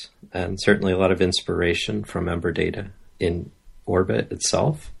concepts, and certainly a lot of inspiration from Ember Data in Orbit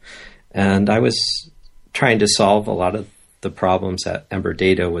itself. And I was trying to solve a lot of the problems that Ember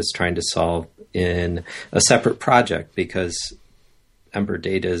Data was trying to solve in a separate project, because Ember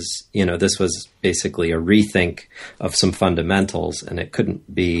Data's, this was basically a rethink of some fundamentals, and it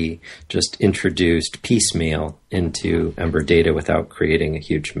couldn't be just introduced piecemeal into Ember Data without creating a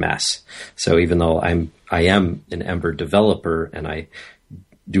huge mess. So even though I am an Ember developer and I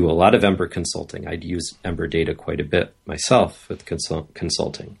do a lot of Ember consulting, I'd use Ember Data quite a bit myself with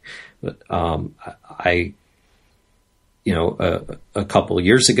consulting. But a couple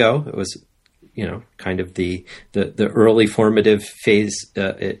years ago, it was kind of the early formative phase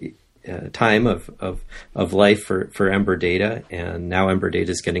time of life for Ember Data, and now Ember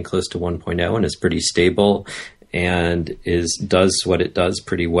Data is getting close to 1.0 and is pretty stable and does what it does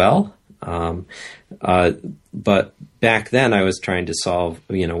pretty well. But back then, I was trying to solve.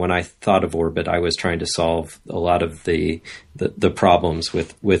 When I thought of Orbit, I was trying to solve a lot of the problems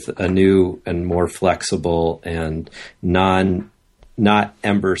with a new and more flexible and not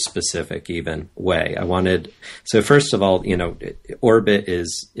Ember specific even way. So first of all, Orbit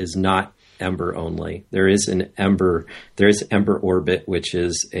is not Ember only. There is Ember Orbit, which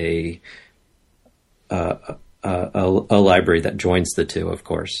is a library that joins the two, of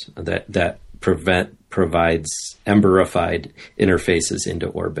course, that provides Emberified interfaces into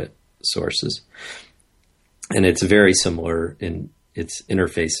Orbit sources. And it's very similar in its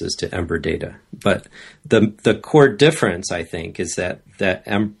interfaces to Ember Data. But the core difference, I think, is that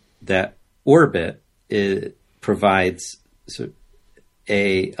Orbit provides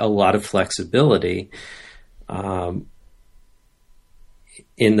a lot of flexibility in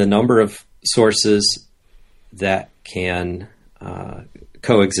the number of sources that can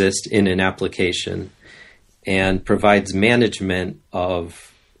coexist in an application, and provides management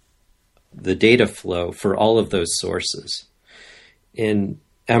of the data flow for all of those sources. In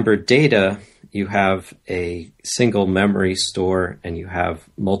Ember Data, you have a single memory store, and you have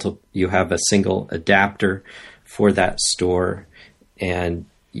a single adapter for that store. And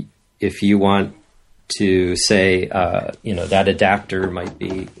if you want to say, that adapter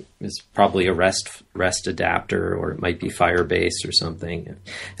is probably a REST adapter, or it might be Firebase or something.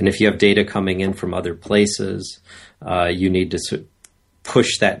 And if you have data coming in from other places, you need to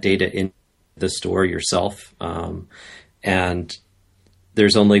push that data in the store yourself. And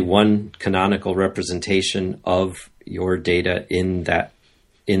there's only one canonical representation of your data in that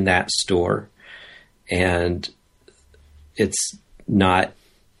store, and it's not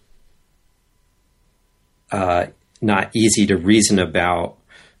easy to reason about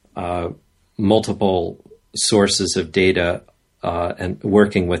multiple sources of data and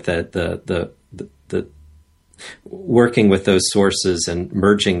working with working with those sources and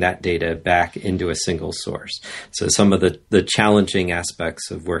merging that data back into a single source. So some of the challenging aspects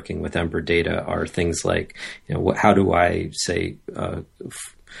of working with Ember Data are things like, how do I say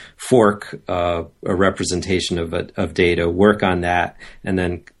fork a representation of data, work on that, and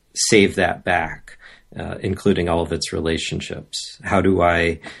then save that back, including all of its relationships. How do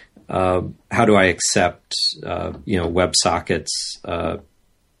I accept WebSockets,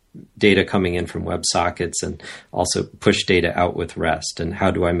 data coming in from WebSockets, and also push data out with REST? And how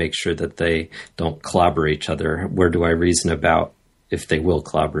do I make sure that they don't clobber each other? Where do I reason about if they will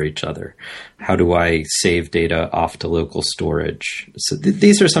clobber each other? How do I save data off to local storage? So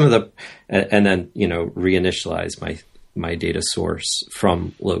these are some of and then reinitialize my data source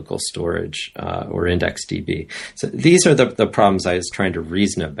from local storage or IndexedDB. So these are the problems I was trying to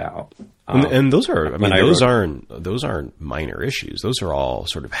reason about. And those are, those aren't minor issues. Those are all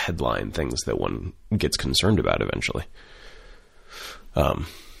sort of headline things that one gets concerned about eventually. It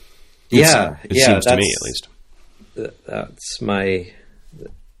seems to me, at least.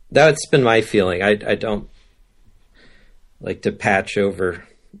 That's been my feeling. I don't like to patch over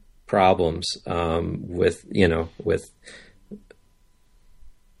problems that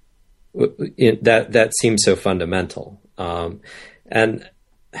seems so fundamental. And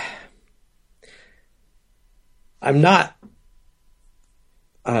I'm not.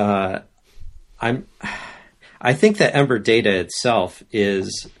 I think that Ember Data itself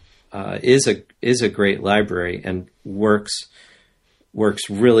is a great library and works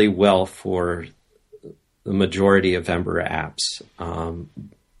really well for the majority of Ember apps.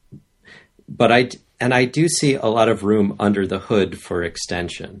 But I do see a lot of room under the hood for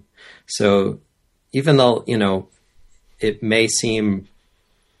extension. So even though, it may seem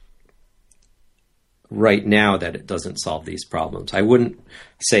right now that it doesn't solve these problems, I wouldn't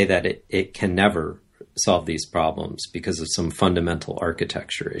say that it can never solve these problems because of some fundamental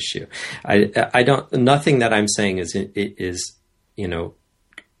architecture issue. Nothing that I'm saying is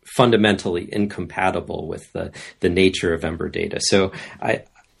fundamentally incompatible with the nature of Ember Data. So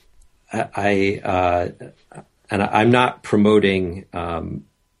I'm not promoting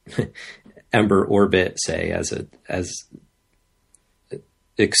Ember Orbit, say, as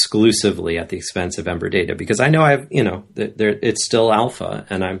exclusively at the expense of Ember Data, because I know it's still alpha,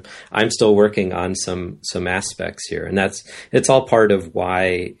 and I'm still working on some aspects here, and it's all part of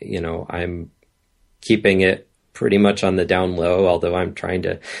why I'm keeping it pretty much on the down low, although I'm trying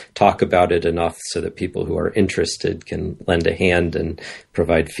to talk about it enough so that people who are interested can lend a hand and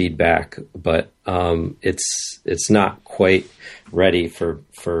provide feedback. But it's not quite ready for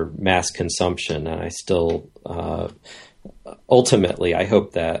mass consumption, and I still ultimately I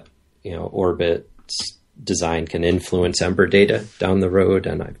hope that Orbit's design can influence Ember Data down the road,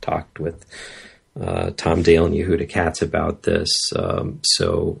 and I've talked with Tom Dale and Yehuda Katz about this. I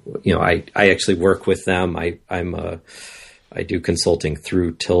actually work with them. I do consulting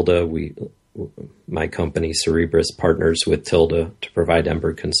through Tilde. My company Cerebrus partners with Tilde to provide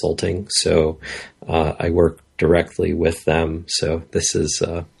Ember consulting. So I work directly with them. So this is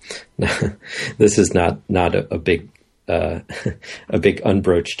not a big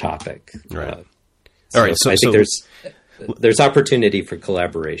unbroached topic. Right. All right. So I think there's opportunity for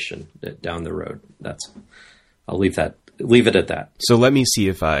collaboration down the road. I'll leave it at that. So let me see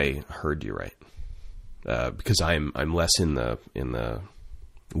if I heard you right, because I'm less in the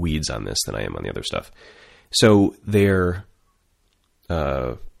weeds on this than I am on the other stuff. So they're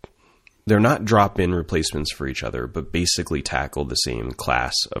not drop-in replacements for each other, but basically tackle the same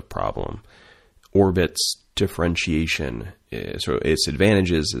class of problem. Orbit's differentiation its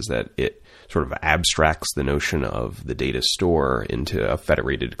advantages is that it sort of abstracts the notion of the data store into a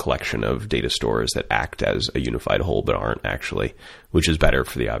federated collection of data stores that act as a unified whole but aren't actually, which is better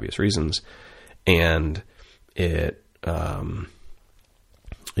for the obvious reasons. And it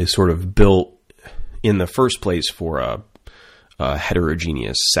is sort of built in the first place for a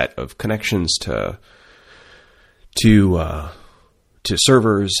heterogeneous set of connections to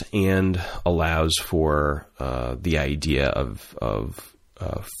servers, and allows for the idea of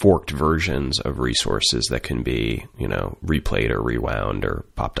forked versions of resources that can be, replayed or rewound or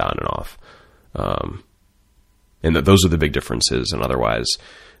popped on and off. And those are the big differences. And otherwise,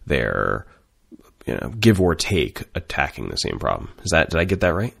 they're, give or take, attacking the same problem. Did I get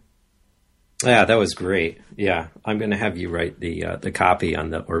that right? Yeah, that was great. Yeah, I'm going to have you write the copy on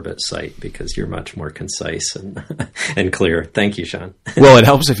the Orbit site because you're much more concise and clear. Thank you, Sean. Well, it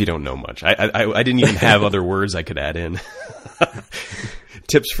helps if you don't know much. I didn't even have other words I could add in.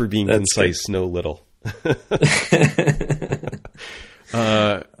 Tips for being concise, know little.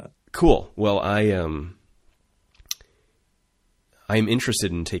 Cool. Well, I'm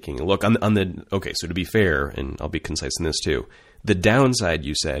interested in taking a look on the. Okay, so to be fair, and I'll be concise in this too. The downside,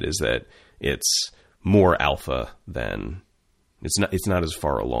 you said, is that it's more alpha than it's not as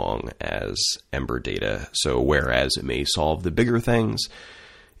far along as Ember Data. So whereas it may solve the bigger things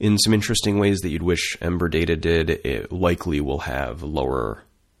in some interesting ways that you'd wish Ember Data did, it likely will have lower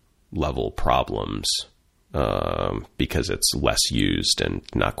level problems because it's less used and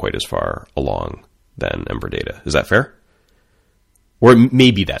not quite as far along than Ember Data. Is that fair? Or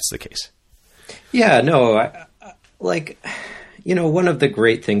maybe that's the case. Yeah, no, one of the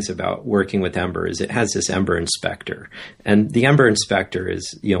great things about working with Ember is it has this Ember inspector, and the Ember inspector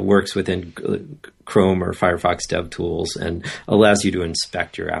is, works within Chrome or Firefox DevTools and allows you to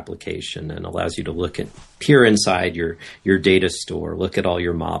inspect your application and allows you to peer inside your data store, look at all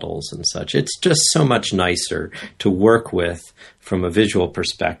your models and such. It's just so much nicer to work with from a visual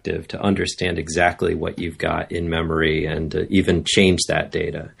perspective to understand exactly what you've got in memory and to even change that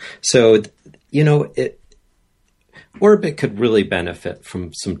data. So, Orbit could really benefit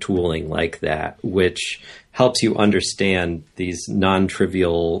from some tooling like that, which helps you understand these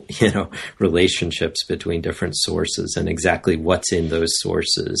non-trivial, relationships between different sources and exactly what's in those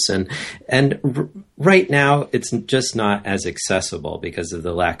sources. And right now, it's just not as accessible because of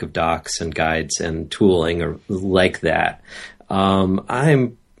the lack of docs and guides and tooling or like that.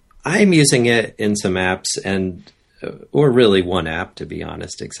 I'm using it in some apps or really one app, to be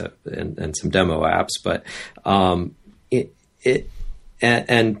honest, except and some demo apps, but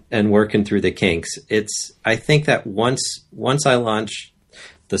and working through the kinks. I think that once I launch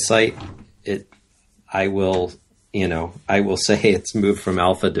the site, I will say it's moved from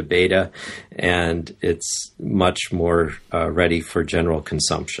alpha to beta, and it's much more ready for general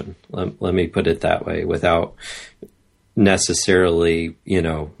consumption. Let me put it that way, without necessarily,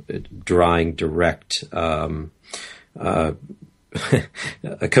 drawing direct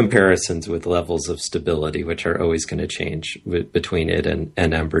comparisons with levels of stability, which are always going to change between it and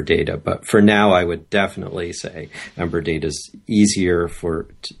Ember Data. But for now, I would definitely say Ember Data is easier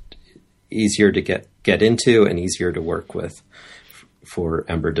to get into and easier to work with for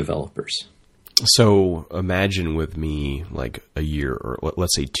Ember developers. So imagine with me like a year or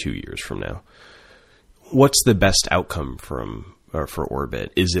let's say 2 years from now, what's the best outcome for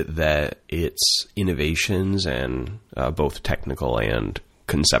Orbit? Is it that its innovations and both technical and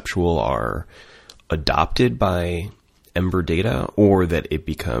conceptual are adopted by Ember Data, or that it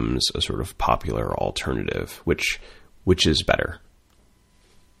becomes a sort of popular alternative? Which is better?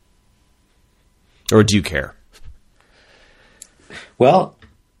 Or do you care? Well,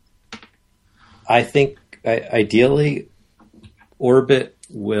 I think ideally Orbit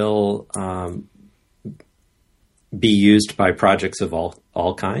will be used by projects of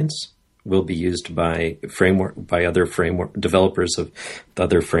all kinds, will be used by other developers of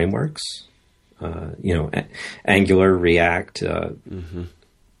other frameworks, Angular, React,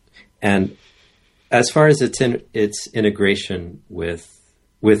 and as far as its integration with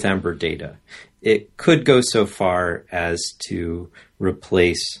Ember Data, it could go so far as to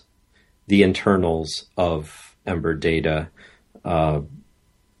replace the internals of Ember Data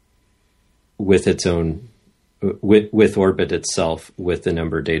with its own. With Orbit itself, with an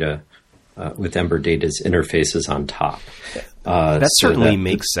Ember Data, with Ember Data's interfaces on top. That certainly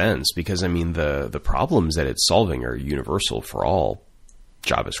makes sense, because the problems that it's solving are universal for all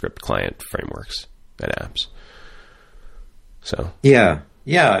JavaScript client frameworks and apps. So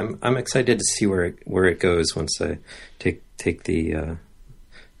I'm excited to see where it goes once I take the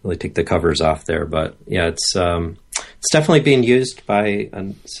covers off there. But yeah, it's definitely being used by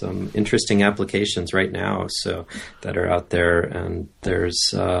some interesting applications right now, so that are out there. And there's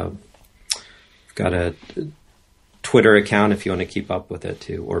got a Twitter account if you want to keep up with it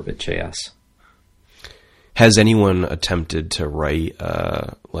too, orbit.js. Has anyone attempted to write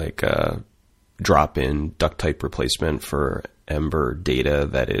like a drop-in duck type replacement for Ember Data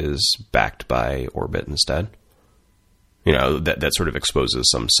that is backed by Orbit instead? That sort of exposes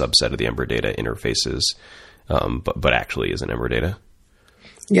some subset of the Ember Data interfaces, but actually isn't Ember Data.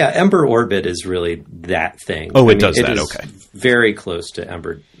 Yeah, Ember Orbit is really that thing. Oh, it does that. Okay, very close to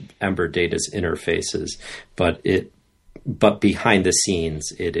Ember Data's interfaces, but behind the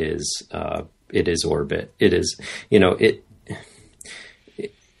scenes, it is Orbit. It is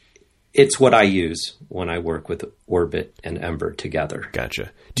it's what I use when I work with Orbit and Ember together.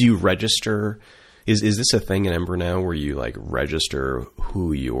 Gotcha. Do you register? Is this a thing in Ember now where you like register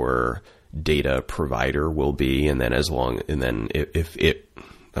who your data provider will be, and then if it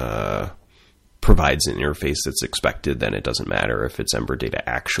provides an interface that's expected, then it doesn't matter if it's Ember Data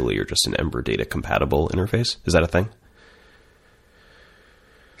actually or just an Ember Data compatible interface? Is that a thing?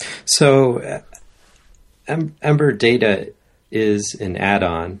 So Ember Data is an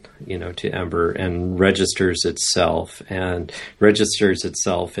add-on, to Ember, and registers itself in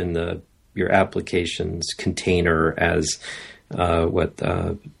your application's container as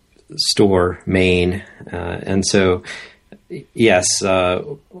store main, and so yes, I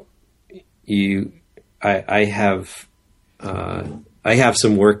have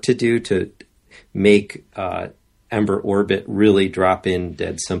some work to do to make Ember Orbit really drop in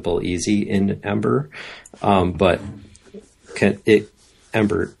dead simple easy in Ember, but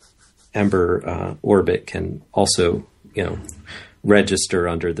Ember Orbit can also, register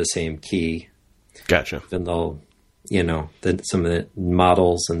under the same key. Gotcha. Even though, some of the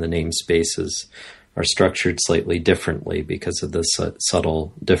models and the namespaces are structured slightly differently because of the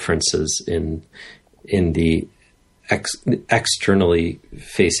subtle differences in the externally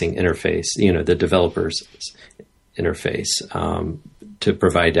facing interface, the developer's interface, to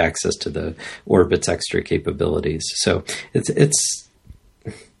provide access to the Orbit's extra capabilities. So it's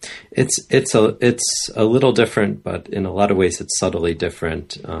a little different, but in a lot of ways it's subtly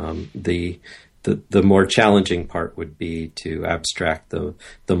different. The more challenging part would be to abstract the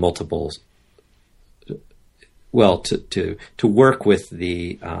multiple. Well, to work with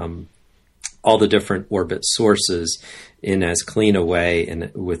the all the different Orbit sources in as clean a way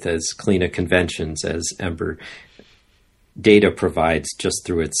and with as clean a conventions as Ember Data provides, just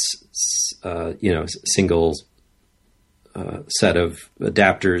through its single set of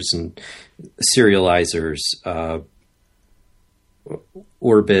adapters and serializers.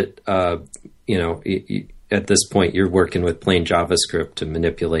 Orbit, at this point, you're working with plain JavaScript to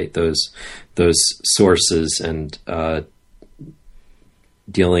manipulate those sources and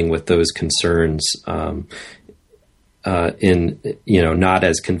dealing with those concerns in not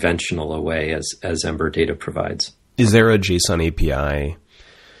as conventional a way as Ember Data provides. Is there a JSON API?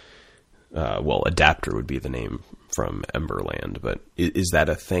 Adapter would be the name from Emberland, but is that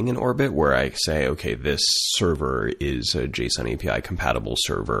a thing in Orbit where I say, okay, this server is a JSON API compatible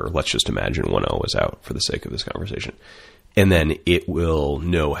server? Let's just imagine 1.0 is out for the sake of this conversation. And then it will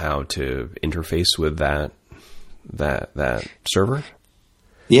know how to interface with that server?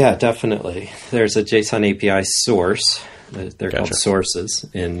 Yeah, definitely. There's a JSON API source. They're called sources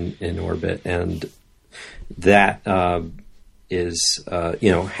in Orbit, and that has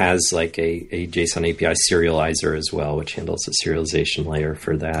like a JSON API serializer as well, which handles the serialization layer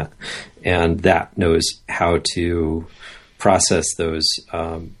for that, and that knows how to process those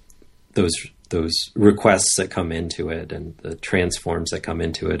requests that come into it and the transforms that come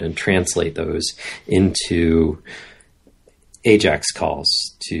into it, and translate those into AJAX calls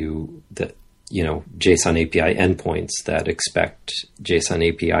to the JSON API endpoints that expect JSON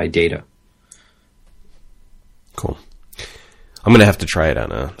API data. Cool. I'm going to have to try it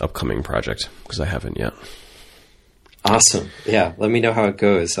on an upcoming project because I haven't yet. Awesome. Yeah. Let me know how it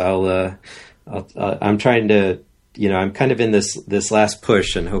goes. I'm trying to, I'm kind of in this last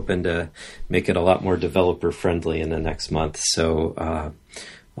push and hoping to make it a lot more developer friendly in the next month. So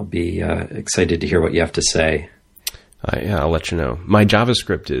I'll be excited to hear what you have to say. I'll let you know. My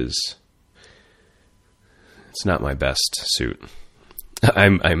JavaScript it's not my best suit.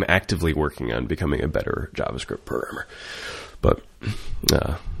 I'm actively working on becoming a better JavaScript programmer. But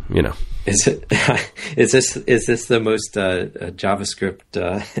is this the most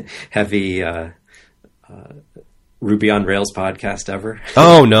JavaScript heavy Ruby on Rails podcast ever?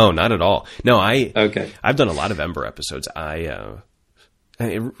 Oh no, not at all. No, okay. I've done a lot of Ember episodes.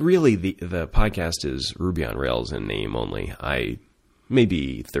 Really the podcast is Ruby on Rails in name only.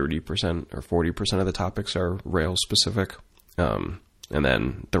 Maybe 30% or 40% of the topics are Rails specific, and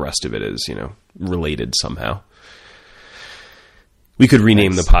then the rest of it is related somehow. We could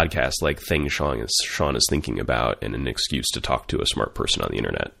rename the podcast like things Sean is thinking about and an excuse to talk to a smart person on the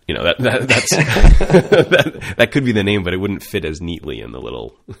internet. That's that could be the name, but it wouldn't fit as neatly in the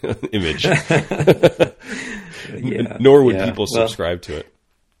little image. Yeah, nor would people subscribe to it.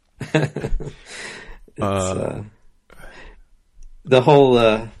 The whole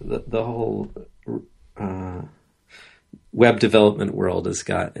web development world has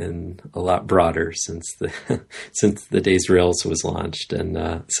gotten a lot broader since the days Rails was launched,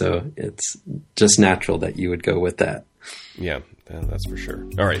 and so it's just natural that you would go with that. Yeah, that's for sure.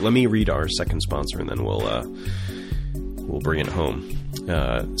 All right, let me read our second sponsor, and then we'll bring it home.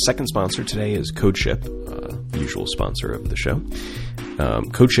 Second sponsor today is CodeShip, usual sponsor of the show.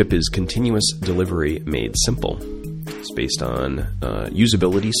 CodeShip is continuous delivery made simple. It's based on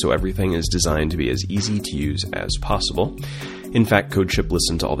usability, so everything is designed to be as easy to use as possible. In fact, CodeShip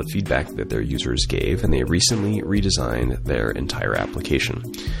listened to all the feedback that their users gave, and they recently redesigned their entire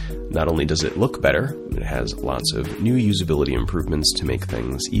application. Not only does it look better, it has lots of new usability improvements to make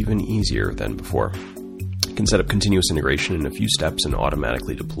things even easier than before. You can set up continuous integration in a few steps and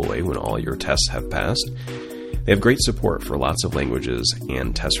automatically deploy when all your tests have passed. They have great support for lots of languages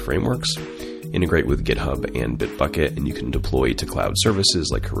and test frameworks. Integrate with GitHub and Bitbucket, and you can deploy to cloud services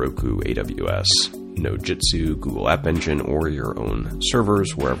like Heroku, AWS, Node.js, Google App Engine, or your own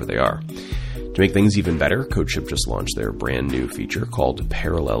servers, wherever they are. To make things even better, CodeShip just launched their brand new feature called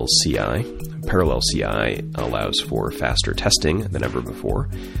Parallel CI. Parallel CI allows for faster testing than ever before.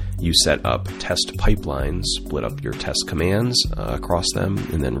 You set up test pipelines, split up your test commands across them,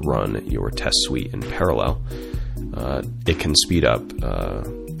 and then run your test suite in parallel. It can speed up,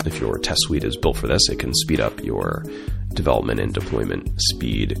 if your test suite is built for this, it can speed up your development and deployment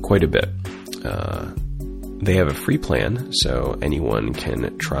speed quite a bit. They have a free plan, so anyone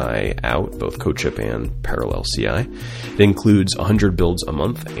can try out both CodeShip and Parallel CI. It includes 100 builds a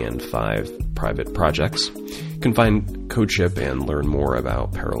month and 5 private projects. You can find CodeShip and learn more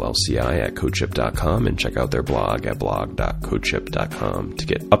about Parallel CI at codeship.com and check out their blog at blog.codeship.com to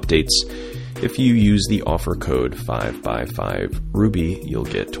get updates. If you use the offer code 5x5Ruby, you'll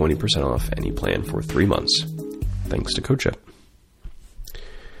get 20% off any plan for 3 months. Thanks to CodeShip.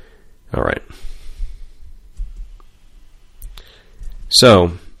 All right.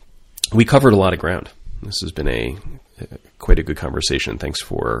 So we covered a lot of ground. This has been quite a good conversation. Thanks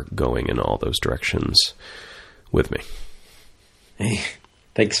for going in all those directions with me. Hey,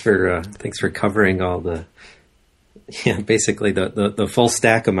 thanks for covering all basically the full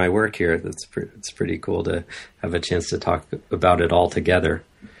stack of my work here. It's pretty cool to have a chance to talk about it all together.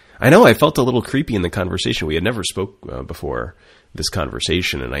 I know. I felt a little creepy in the conversation. We had never spoke before this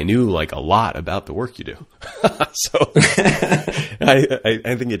conversation, and I knew like a lot about the work you do. So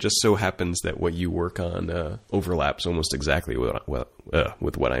I think it just so happens that what you work on overlaps almost exactly with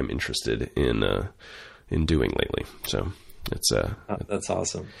what I'm interested in doing lately. So it's that's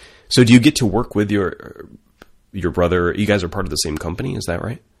awesome. So do you get to work with your brother? You guys are part of the same company, is that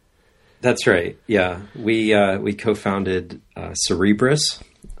right? That's right. Yeah, we co-founded Cerebrus,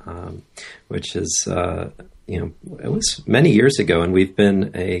 which is. It was many years ago, and we've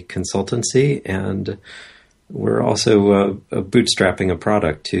been a consultancy, and we're also bootstrapping a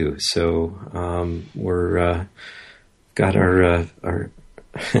product too. So we're got our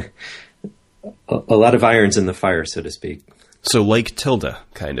a lot of irons in the fire, so to speak. So like Tilda,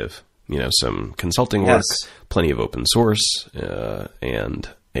 kind of, some consulting work, Yes. Plenty of open source, and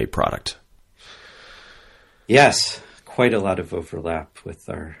a product. Yes, quite a lot of overlap with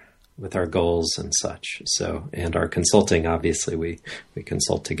our goals and such. So, and our consulting, obviously we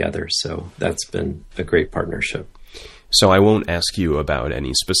consult together. So that's been a great partnership. So I won't ask you about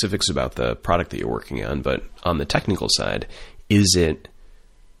any specifics about the product that you're working on, but on the technical side, is it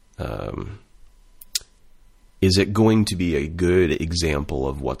going to be a good example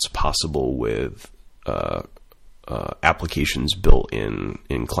of what's possible with applications built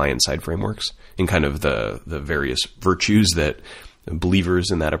in client-side frameworks, and kind of the various virtues that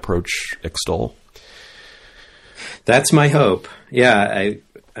believers in that approach extol? That's my hope. Yeah,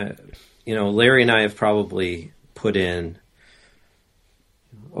 Larry and I have probably put in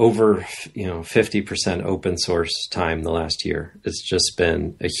over 50% open source time the last year. It's just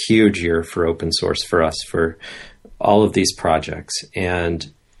been a huge year for open source for us for all of these projects, and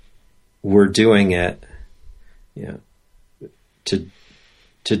we're doing it,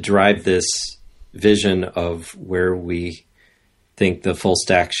 to drive this vision of where we think the full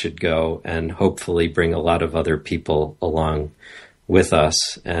stack should go, and hopefully bring a lot of other people along with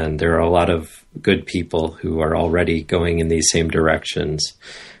us. And there are a lot of good people who are already going in these same directions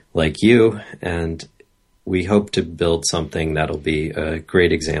like you. And we hope to build something that'll be a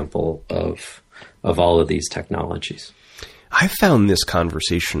great example of all of these technologies. I found this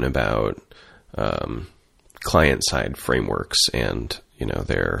conversation about client-side frameworks and,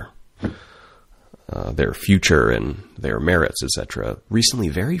 their future and their merits, etc., recently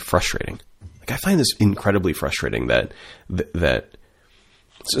very frustrating. Like, I find this incredibly frustrating that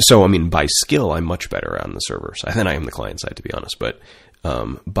so I mean, by skill, I'm much better on the server side than I am the client side, to be honest. But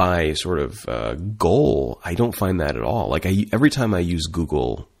by sort of goal, I don't find that at all. Like, every time I use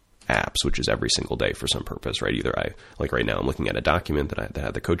Google Apps, which is every single day for some purpose, right? Either like right now, I'm looking at a document that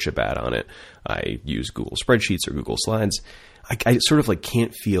had the CodeShip ad on it. I use Google Spreadsheets or Google Slides. I sort of like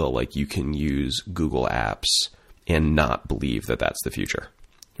can't feel like you can use Google Apps and not believe that that's the future,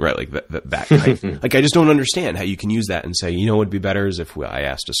 right? Like that kind. Like, I just don't understand how you can use that and say, what would be better is if I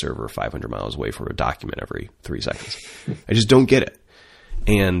asked a server 500 miles away for a document every 3 seconds. I just don't get it.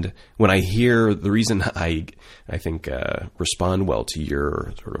 And when I hear the reason I think respond well to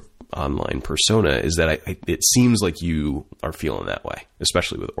your sort of online persona is that it seems like you are feeling that way,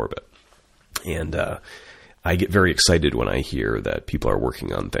 especially with Orbit. And I get very excited when I hear that people are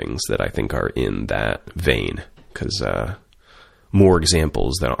working on things that I think are in that vein, because more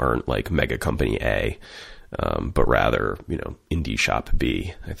examples that aren't like mega company A, but rather, indie shop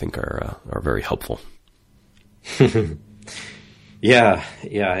B, I think are very helpful. Yeah,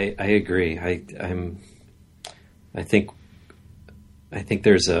 I agree. I think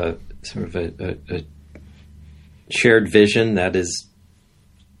there's sort of a shared vision that is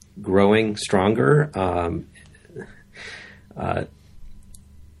growing stronger,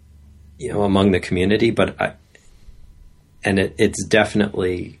 among the community. But it's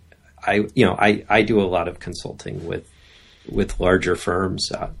definitely, I do a lot of consulting with larger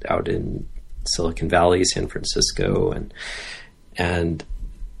firms out in Silicon Valley, San Francisco, and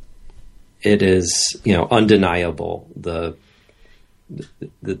it is, undeniable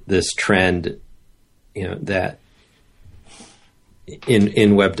this trend, that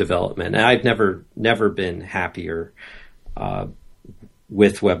in web development. And I've never been happier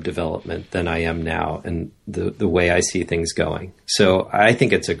with web development than I am now, and the way I see things going. So I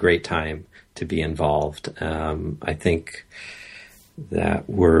think it's a great time to be involved. I think that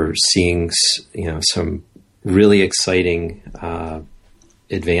we're seeing, some really exciting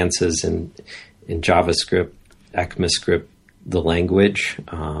advances in JavaScript, ECMAScript, the language,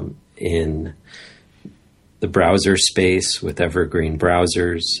 in the browser space with evergreen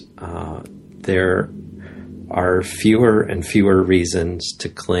browsers. There are fewer and fewer reasons to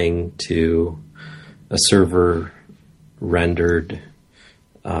cling to a server rendered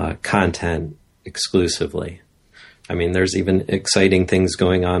content exclusively. I mean, there's even exciting things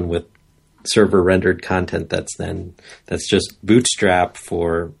going on with server rendered content that's just Bootstrap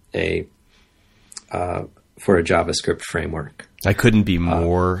for a JavaScript framework. I couldn't be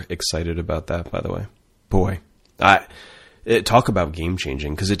more excited about that, by the way. Boy, talk about game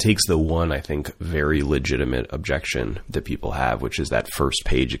changing, because it takes the one, I think, very legitimate objection that people have, which is that first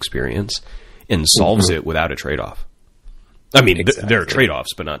page experience, and solves it without a trade-off. I mean, exactly. There are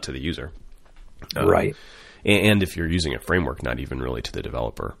trade-offs, but not to the user. Right. And if you're using a framework, not even really to the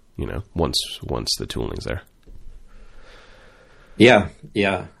developer, once the tooling's there. Yeah.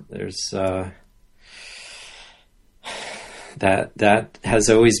 There's that has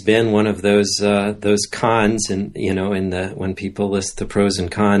always been one of those cons, and when people list the pros and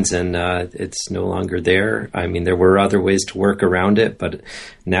cons, and it's no longer there. I mean, there were other ways to work around it, but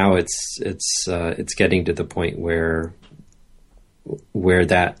now it's getting to the point where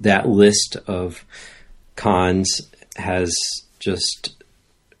that list of cons has just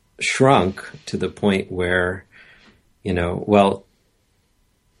shrunk to the point where, if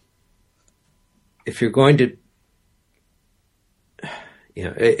you're going to,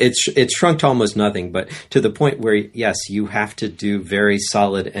 it's shrunk to almost nothing, but to the point where, yes, you have to do very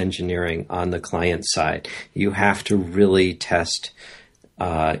solid engineering on the client side. You have to really test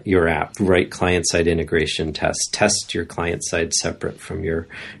your app, write client-side integration tests, test your client side separate from your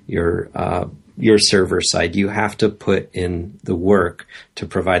server side. You have to put in the work to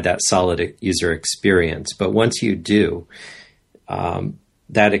provide that solid user experience. But once you do,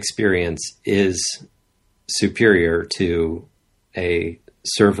 that experience is superior to a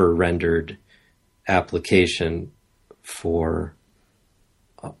server rendered application for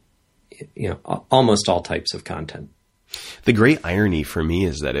almost all types of content. The great irony for me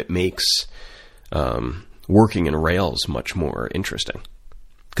is that it makes working in Rails much more interesting,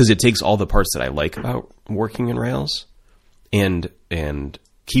 because it takes all the parts that I like about working in Rails and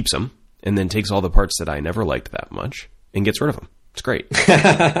keeps them, and then takes all the parts that I never liked that much and gets rid of them. It's great.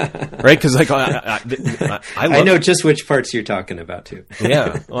 Right? Because I know just which parts you're talking about too.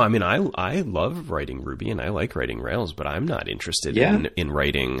 Yeah. Well, I mean, I love writing Ruby and I like writing Rails, but I'm not interested in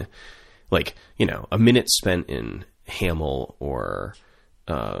writing a minute spent in Haml or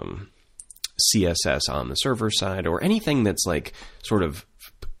CSS on the server side, or anything that's like sort of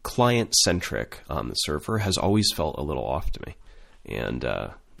client centric on the server has always felt a little off to me. And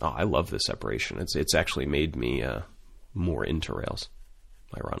I love this separation. It's actually made me more into Rails,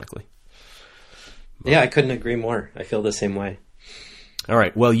 ironically. Yeah, I couldn't agree more. I feel the same way. All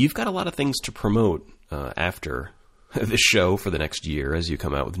right. Well, you've got a lot of things to promote after this show for the next year as you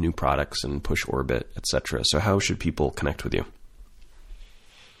come out with new products and push Orbit, etc. So how should people connect with you?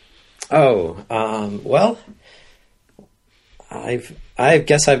 Well, I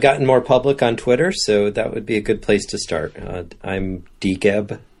guess I've gotten more public on Twitter, so that would be a good place to start. I'm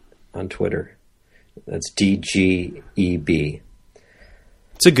dgeb on Twitter. That's DGEB.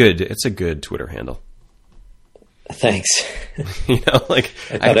 It's a good Twitter handle. Thanks. I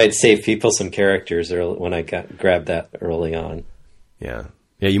thought I'd save people some characters when I grabbed that early on. Yeah.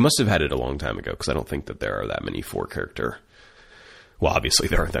 Yeah, you must have had it a long time ago, because I don't think that there are that many 4-character. Well, obviously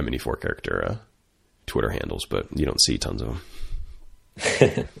there aren't that many 4-character Twitter handles, but you don't see tons of them.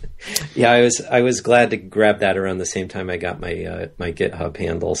 Yeah, I was glad to grab that around the same time I got my GitHub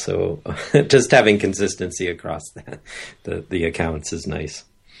handle. So just having consistency across the accounts is nice.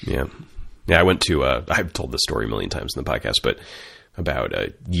 Yeah. Yeah, I went to, I've told this story a million times in the podcast, but about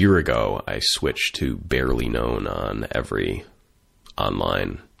a year ago, I switched to barely known on every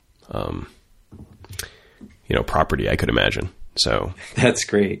online, property I could imagine. So that's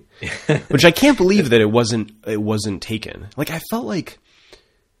great. Which I can't believe that it wasn't taken. Like, I felt like,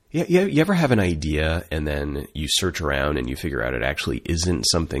 you ever have an idea and then you search around and you figure out it actually isn't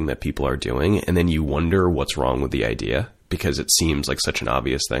something that people are doing, and then you wonder what's wrong with the idea because it seems like such an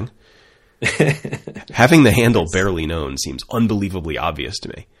obvious thing. Having the handle barely known seems unbelievably obvious to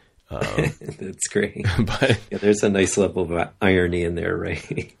me. That's great. But there's a nice level of irony in there,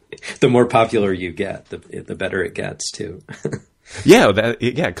 right? The more popular you get, the better it gets too.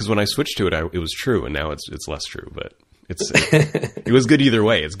 Because when I switched to it, it was true, and now it's less true. But it was good either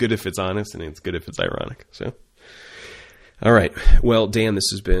way. It's good if it's honest, and it's good if it's ironic. So, all right. Well, Dan, this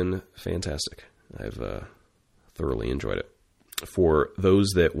has been fantastic. I've thoroughly enjoyed it. For those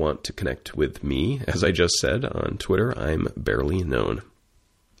that want to connect with me, as I just said on Twitter, I'm barely known.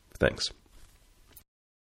 Thanks.